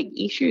 they're big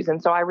issues.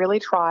 And so I really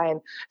try and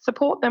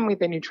support them with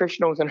the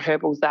nutritionals and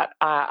herbals that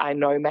I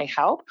know may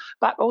help,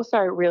 but also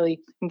really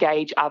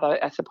engage other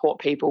support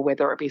people,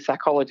 whether it be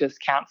psychologists,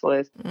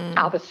 counsellors,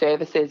 other service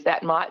services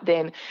that might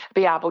then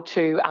be able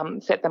to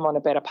set them on a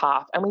better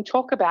path. And we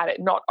talk about it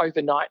not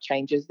overnight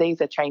changes.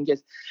 These are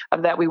changes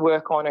that we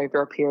work on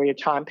over a period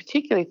of time,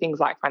 particularly things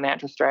like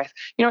financial stress.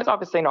 It's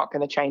obviously not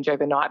going to change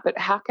overnight, but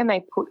how can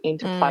they put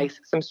into place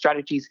some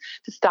strategies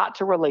to start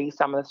to release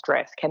some of the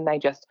stress? Can they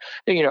just,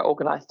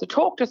 organise to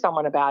talk to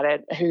someone about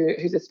it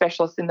who's a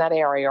specialist in that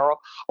area,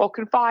 or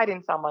confide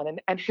in someone,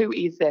 and who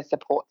is their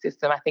support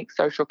system? I think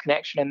social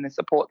connection and the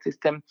support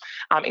system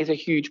is a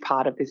huge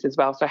part of this as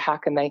well. So how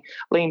can they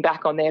lean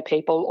back on their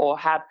people or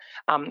have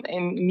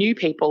new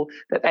people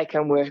that they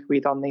can work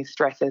with on these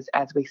stresses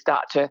as we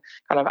start to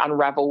kind of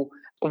unravel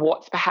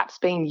what's perhaps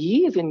been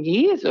years and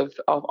years of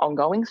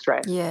ongoing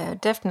stress? Yeah,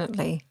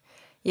 definitely.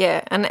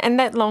 Yeah, and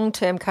that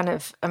long-term kind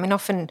of,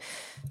 often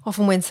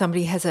when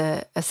somebody has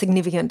a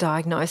significant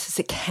diagnosis,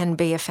 it can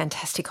be a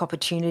fantastic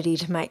opportunity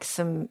to make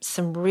some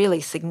really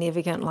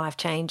significant life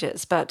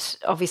changes. But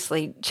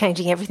obviously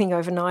changing everything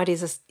overnight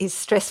is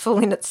stressful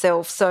in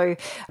itself. So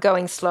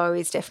going slow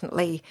is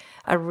definitely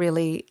a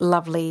really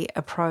lovely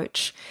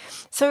approach.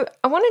 So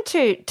I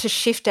wanted to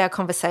shift our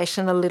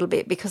conversation a little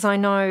bit, because I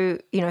know,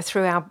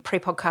 through our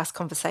pre-podcast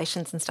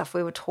conversations and stuff,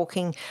 we were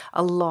talking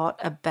a lot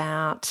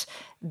about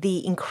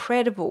the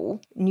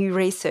incredible new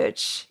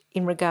research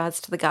in regards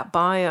to the gut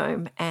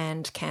biome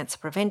and cancer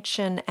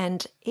prevention,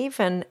 and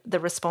even the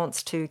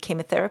response to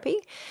chemotherapy.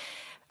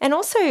 And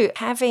also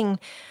having,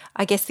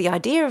 I guess, the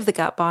idea of the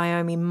gut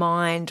biome in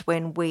mind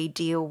when we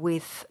deal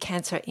with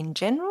cancer in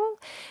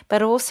general,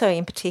 but also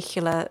in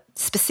particular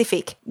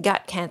specific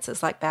gut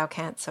cancers like bowel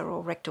cancer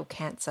or rectal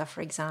cancer,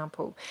 for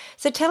example.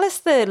 So tell us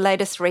the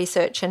latest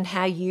research and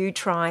how you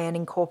try and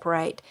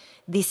incorporate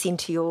this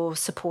into your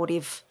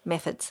supportive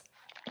methods.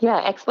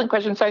 Yeah, excellent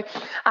question. So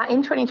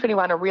in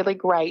 2021, a really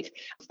great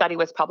study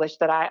was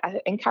published that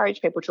I encourage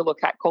people to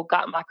look at, called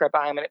Gut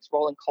Microbiome and its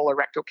Role in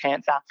Colorectal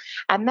Cancer.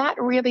 And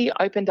that really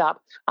opened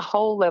up a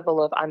whole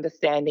level of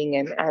understanding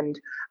and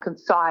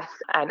concise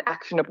and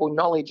actionable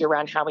knowledge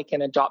around how we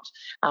can adopt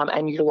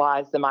and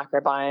utilise the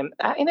microbiome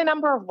in a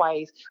number of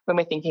ways when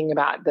we're thinking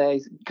about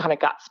those kind of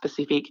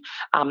gut-specific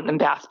and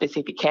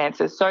bowel-specific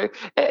cancers. So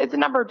it's a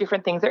number of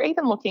different things. They're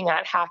even looking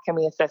at how can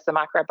we assess the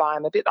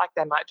microbiome, a bit like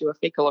they might do a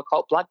fecal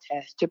occult blood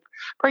test, to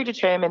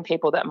predetermine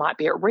people that might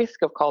be at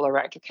risk of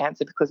colorectal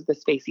cancer because of the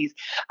species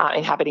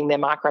inhabiting their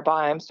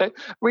microbiome. So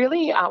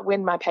really,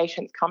 when my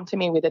patients come to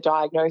me with a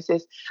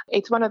diagnosis,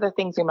 it's one of the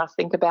things we must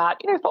think about,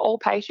 for all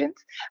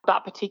patients,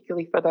 but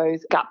particularly for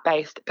those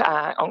gut-based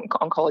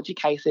oncology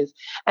cases.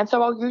 And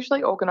so I'll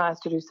usually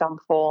organise to do some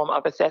form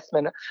of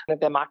assessment of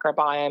their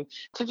microbiome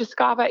to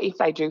discover if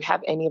they do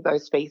have any of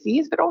those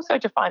species, but also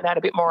to find out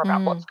a bit more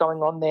about what's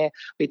going on there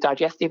with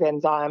digestive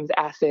enzymes,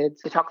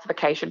 acids,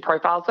 detoxification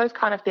profiles, those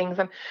kind of things.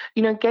 And,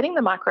 getting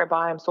the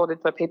microbiome sorted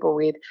for people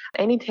with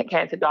any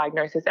cancer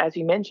diagnosis, as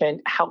you mentioned,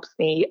 helps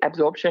the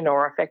absorption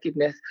or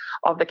effectiveness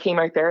of the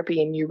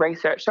chemotherapy in new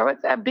research. So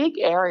it's a big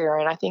area,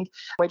 and I think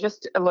we're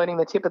just learning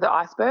the tip of the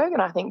iceberg,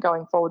 and I think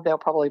going forward there'll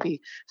probably be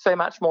so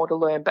much more to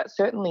learn, but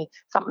certainly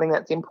something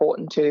that's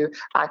important to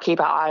keep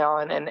our eye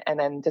on and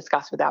then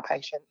discuss with our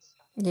patients.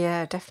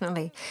 Yeah,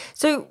 definitely.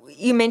 So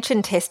you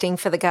mentioned testing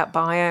for the gut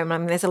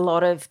biome. There's a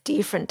lot of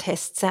different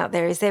tests out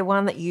there. Is there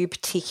one that you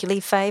particularly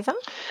favour?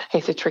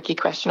 It's a tricky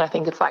question. I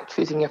think it's like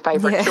choosing your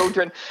favourite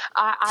children.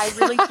 I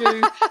really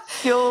do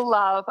still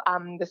love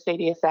the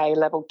CDSA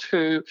level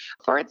 2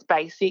 for its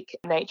basic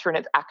nature and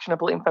its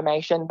actionable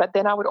information. But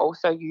then I would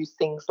also use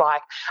things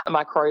like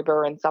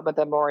Microba and some of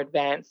the more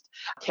advanced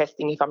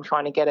testing if I'm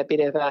trying to get a bit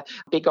of a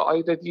bigger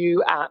overview,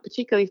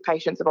 particularly if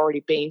patients have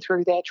already been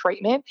through their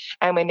treatment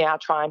and we're now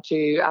trying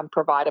to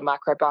provide a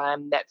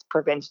microbiome that's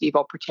preventative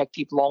or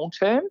protective long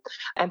term.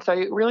 And so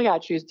really I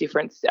choose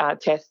different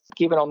tests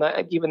given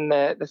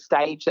the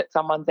stage that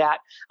someone's at.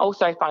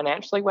 Also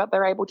financially what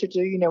they're able to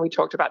do. We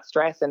talked about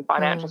stress and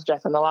financial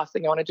stress, and the last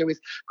thing I want to do is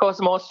cause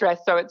more stress.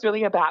 So it's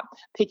really about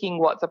picking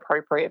what's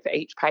appropriate for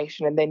each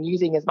patient and then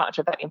using as much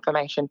of that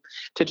information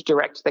to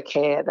direct the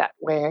care that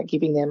we're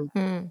giving them.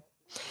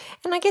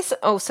 And I guess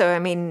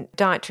also,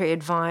 dietary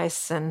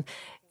advice and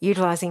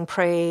utilising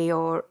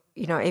or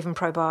even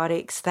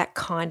probiotics, that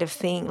kind of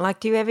thing. Like,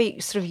 do you ever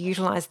sort of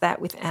utilise that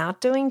without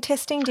doing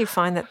testing? Do you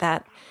find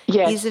that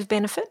is of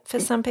benefit for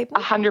some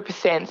people?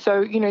 100%.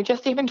 So,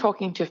 just even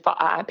talking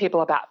to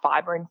people about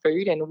fibre in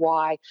food and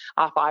why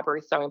fibre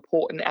is so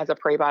important as a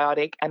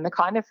prebiotic and the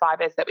kind of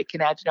fibres that we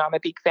can add. I'm a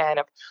big fan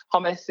of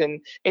hummus, and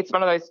it's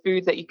one of those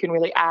foods that you can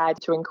really add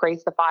to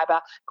increase the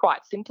fibre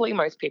quite simply.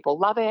 Most people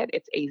love it.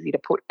 It's easy to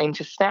put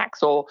into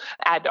snacks or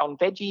add on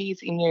veggies.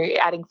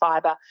 Adding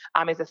fibre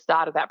is a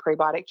start of that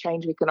prebiotic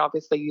change. We can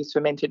obviously use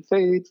fermented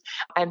foods,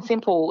 and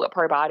simple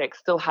probiotics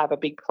still have a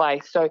big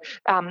place. So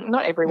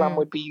not everyone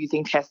would be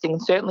using testing.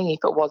 Certainly if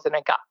it wasn't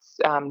a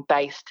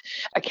gut-based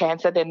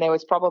cancer, then there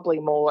was probably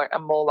more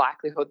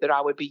likelihood that I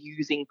would be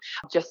using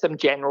just some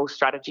general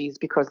strategies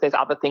because there's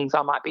other things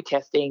I might be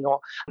testing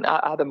or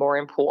other more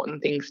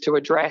important things to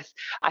address.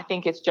 I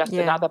think it's just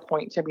another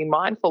point to be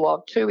mindful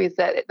of too, is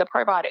that the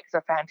probiotics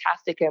are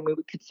fantastic and we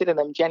would consider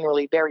them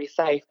generally very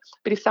safe.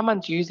 But if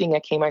someone's using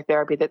a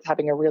chemotherapy that's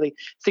having a really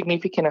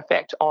significant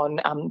effect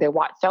on their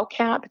white cell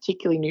count,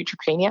 particularly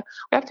neutropenia,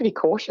 we have to be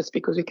cautious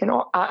because we can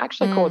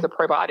actually cause a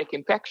probiotic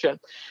infection.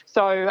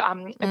 So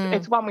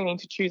it's one we need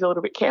to choose a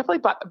little bit carefully,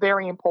 but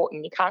very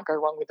important. You can't go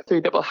wrong with the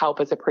food that will help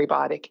as a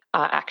prebiotic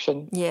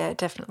action. Yeah,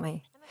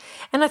 definitely.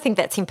 And I think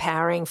that's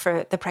empowering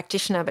for the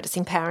practitioner, but it's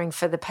empowering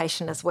for the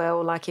patient as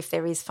well. Like if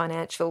there is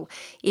financial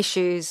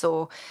issues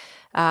or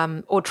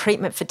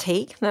treatment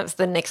fatigue. That was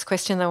the next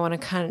question I want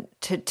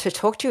to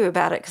talk to you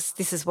about it, because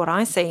this is what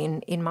I see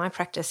in my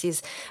practice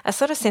is a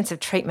sort of sense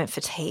of treatment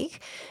fatigue.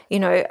 You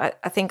know,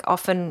 I think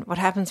often what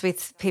happens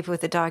with people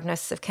with the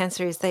diagnosis of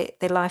cancer is their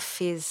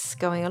life is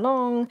going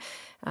along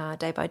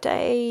day by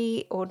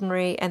day,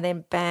 ordinary, and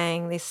then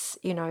bang, this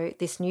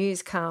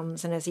news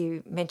comes, and as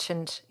you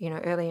mentioned,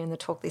 earlier in the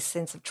talk, this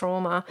sense of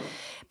trauma.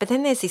 But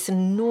then there's this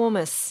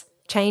enormous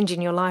change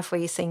in your life where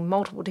you're seeing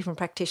multiple different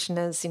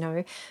practitioners,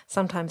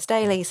 sometimes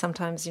daily,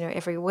 sometimes,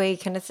 every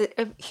week. And it's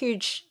a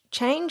huge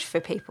change for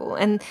people.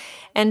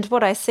 And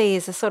what I see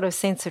is a sort of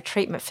sense of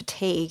treatment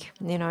fatigue,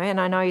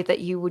 and I know that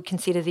you would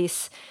consider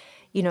this,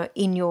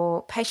 in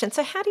your patients.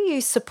 So how do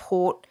you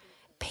support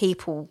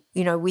people,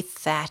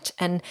 with that?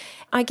 And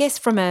I guess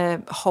from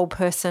a whole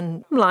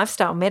person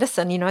lifestyle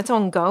medicine, it's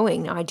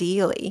ongoing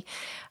ideally.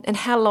 And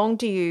how long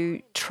do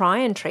you try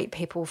and treat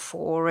people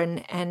for?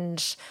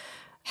 And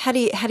how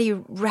do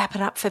you wrap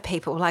it up for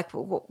people? Like,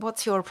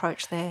 what's your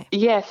approach there?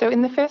 Yeah, so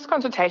in the first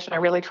consultation, I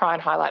really try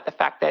and highlight the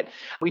fact that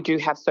we do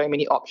have so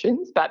many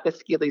options, but the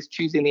skill is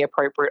choosing the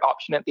appropriate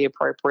option at the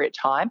appropriate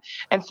time.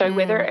 And so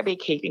whether it be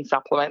keeping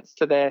supplements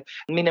to the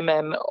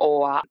minimum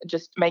or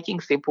just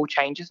making simple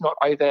changes, not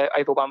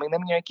overwhelming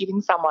them,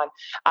 giving someone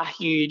a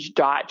huge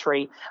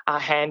dietary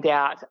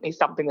handout is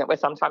something that we're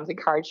sometimes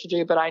encouraged to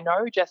do. But I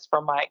know just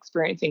from my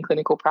experience in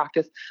clinical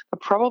practice, I'll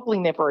probably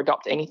never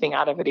adopt anything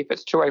out of it if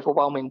it's too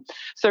overwhelming.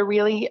 So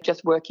really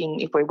just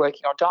if we're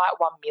working on diet,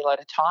 one meal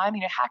at a time,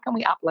 how can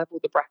we up-level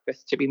the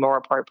breakfast to be more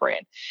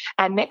appropriate?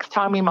 And next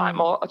time we might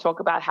more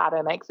talk about how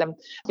to make some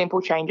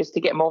simple changes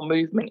to get more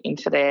movement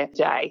into their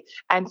day.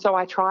 And so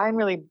I try and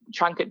really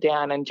chunk it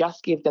down and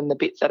just give them the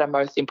bits that are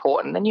most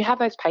important. And you have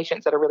those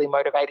patients that are really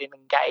motivated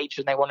and engaged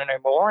and they want to know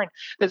more. And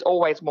there's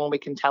always more we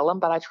can tell them,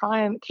 but I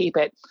try and keep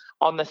it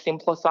on the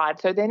simpler side.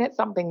 So then it's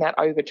something that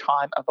over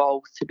time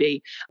evolves to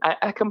be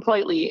a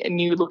completely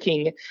new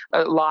looking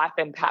life,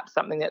 and perhaps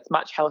something that's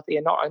much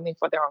healthier, not only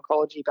for their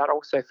oncology, but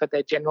also for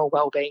their general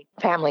well-being.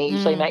 Family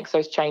usually makes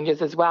those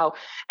changes as well.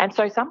 And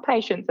so some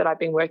patients that I've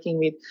been working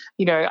with,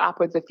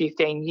 upwards of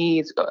 15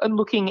 years, are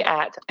looking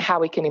at how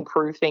we can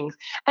improve things.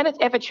 And it's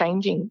ever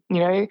changing,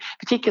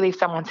 particularly if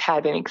someone's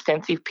had an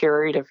extensive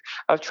period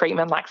of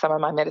treatment, like some of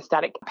my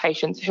metastatic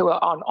patients who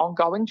are on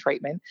ongoing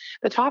treatment,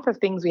 the type of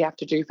things we have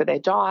to do for their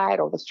diet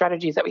or the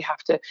strategies that we have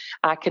to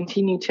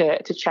continue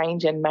to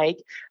change and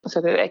make so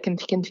that they can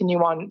continue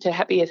on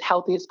to be as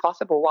healthy as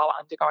possible while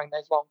undergoing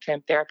those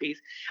long-term therapies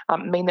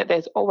mean that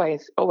there's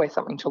always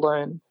something to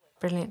learn.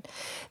 Brilliant.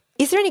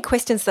 Is there any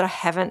questions that I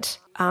haven't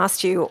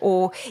asked you,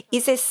 or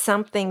is there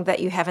something that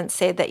you haven't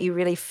said that you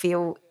really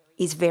feel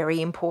is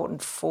very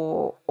important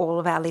for all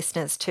of our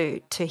listeners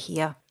to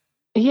hear?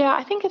 Yeah,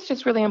 I think it's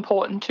just really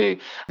important to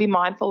be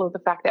mindful of the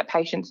fact that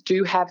patients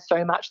do have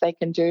so much they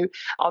can do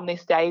on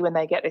this day when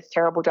they get this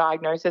terrible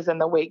diagnosis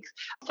and the weeks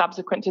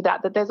subsequent to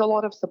that there's a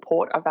lot of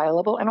support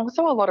available and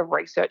also a lot of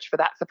research for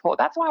that support.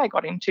 That's why I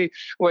got into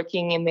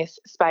working in this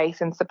space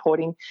and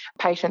supporting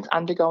patients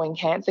undergoing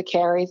cancer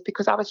care, is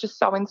because I was just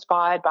so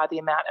inspired by the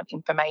amount of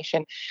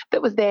information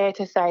that was there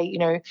to say,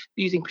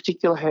 using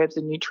particular herbs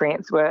and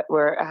nutrients were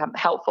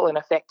helpful and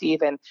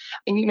effective. And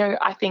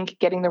I think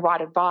getting the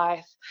right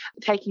advice,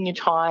 taking your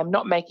time,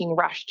 not making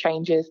rash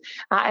changes,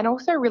 and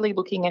also really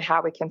looking at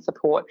how we can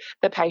support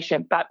the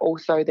patient but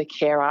also the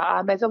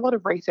carer. There's a lot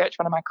of research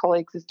one of my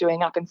colleagues is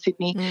doing up in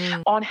Sydney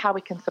on how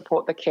we can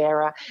support the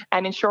carer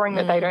and ensuring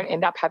that they don't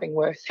end up having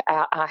worse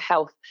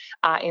health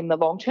in the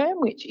long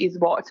term, which is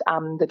what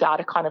the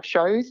data kind of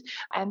shows.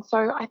 And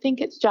so I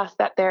think it's just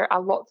that there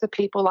are lots of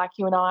people like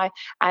you and I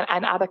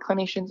and other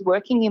clinicians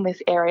working in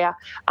this area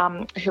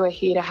who are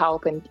here to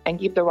help and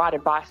give the right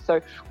advice.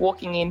 So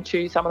walking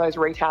into some of those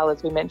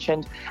retailers we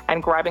mentioned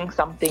and grabbing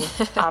something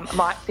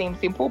might seem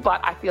simple, but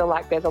I feel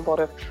like there's a lot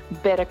of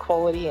better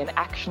quality and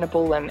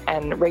actionable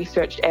and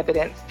researched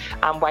evidence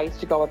ways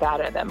to go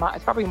about it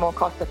it's probably more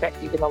cost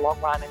effective in the long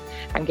run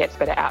and gets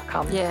better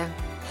outcomes. Yeah.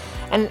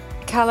 And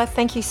Carla,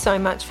 thank you so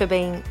much for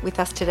being with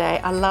us today.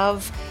 I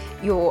love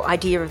your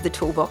idea of the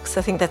toolbox.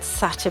 I think that's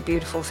such a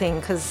beautiful thing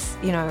because,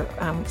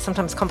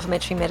 sometimes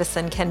complementary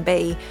medicine can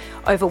be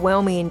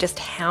overwhelming in just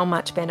how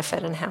much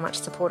benefit and how much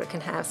support it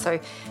can have. So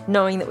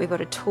knowing that we've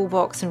got a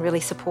toolbox and really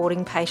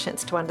supporting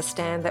patients to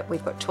understand that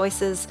we've got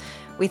choices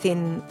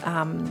within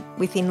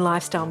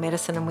lifestyle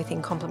medicine and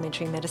within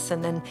complementary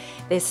medicine, and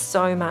there's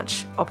so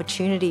much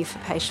opportunity for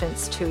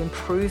patients to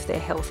improve their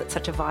health at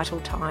such a vital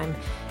time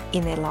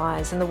in their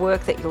lives. And the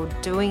work that you're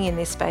doing in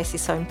this space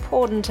is so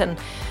important, and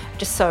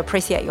just so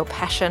appreciate your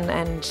passion,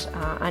 and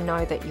I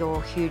know that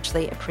you're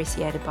hugely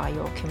appreciated by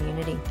your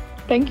community.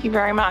 Thank you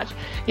very much.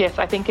 Yes,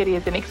 I think it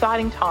is an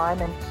exciting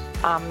time,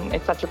 and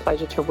it's such a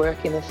pleasure to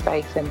work in this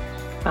space and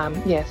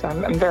So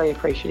I'm very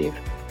appreciative.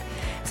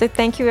 So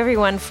thank you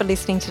everyone for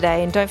listening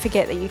today, and don't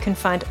forget that you can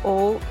find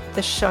all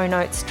the show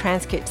notes,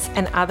 transcripts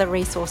and other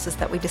resources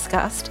that we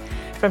discussed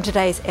from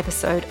today's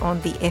episode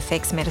on the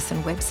FX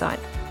Medicine website.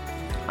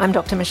 I'm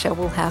Dr. Michelle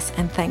Woolhouse,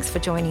 and thanks for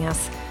joining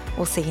us.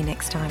 We'll see you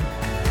next time.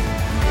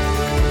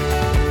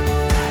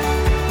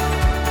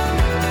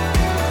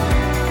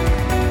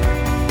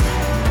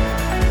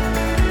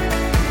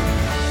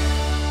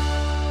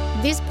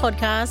 This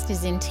podcast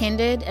is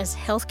intended as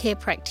healthcare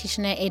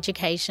practitioner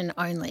education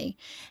only,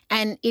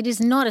 and it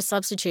is not a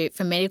substitute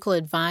for medical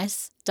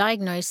advice,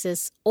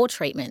 diagnosis, or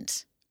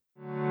treatment.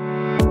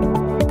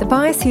 The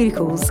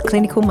Bioceuticals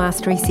Clinical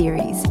Mastery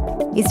Series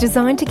is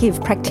designed to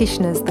give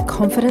practitioners the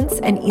confidence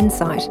and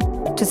insight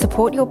to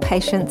support your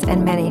patients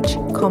and manage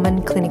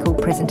common clinical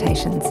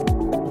presentations.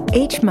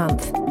 Each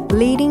month,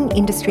 leading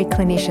industry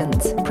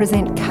clinicians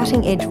present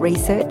cutting-edge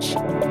research,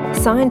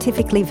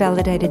 scientifically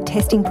validated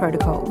testing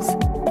protocols,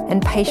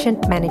 and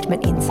patient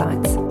management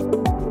insights.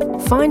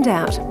 Find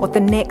out what the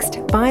next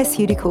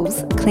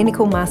Bioceuticals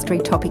Clinical Mastery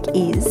topic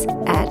is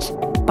at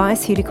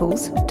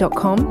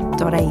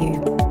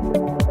bioceuticals.com.au.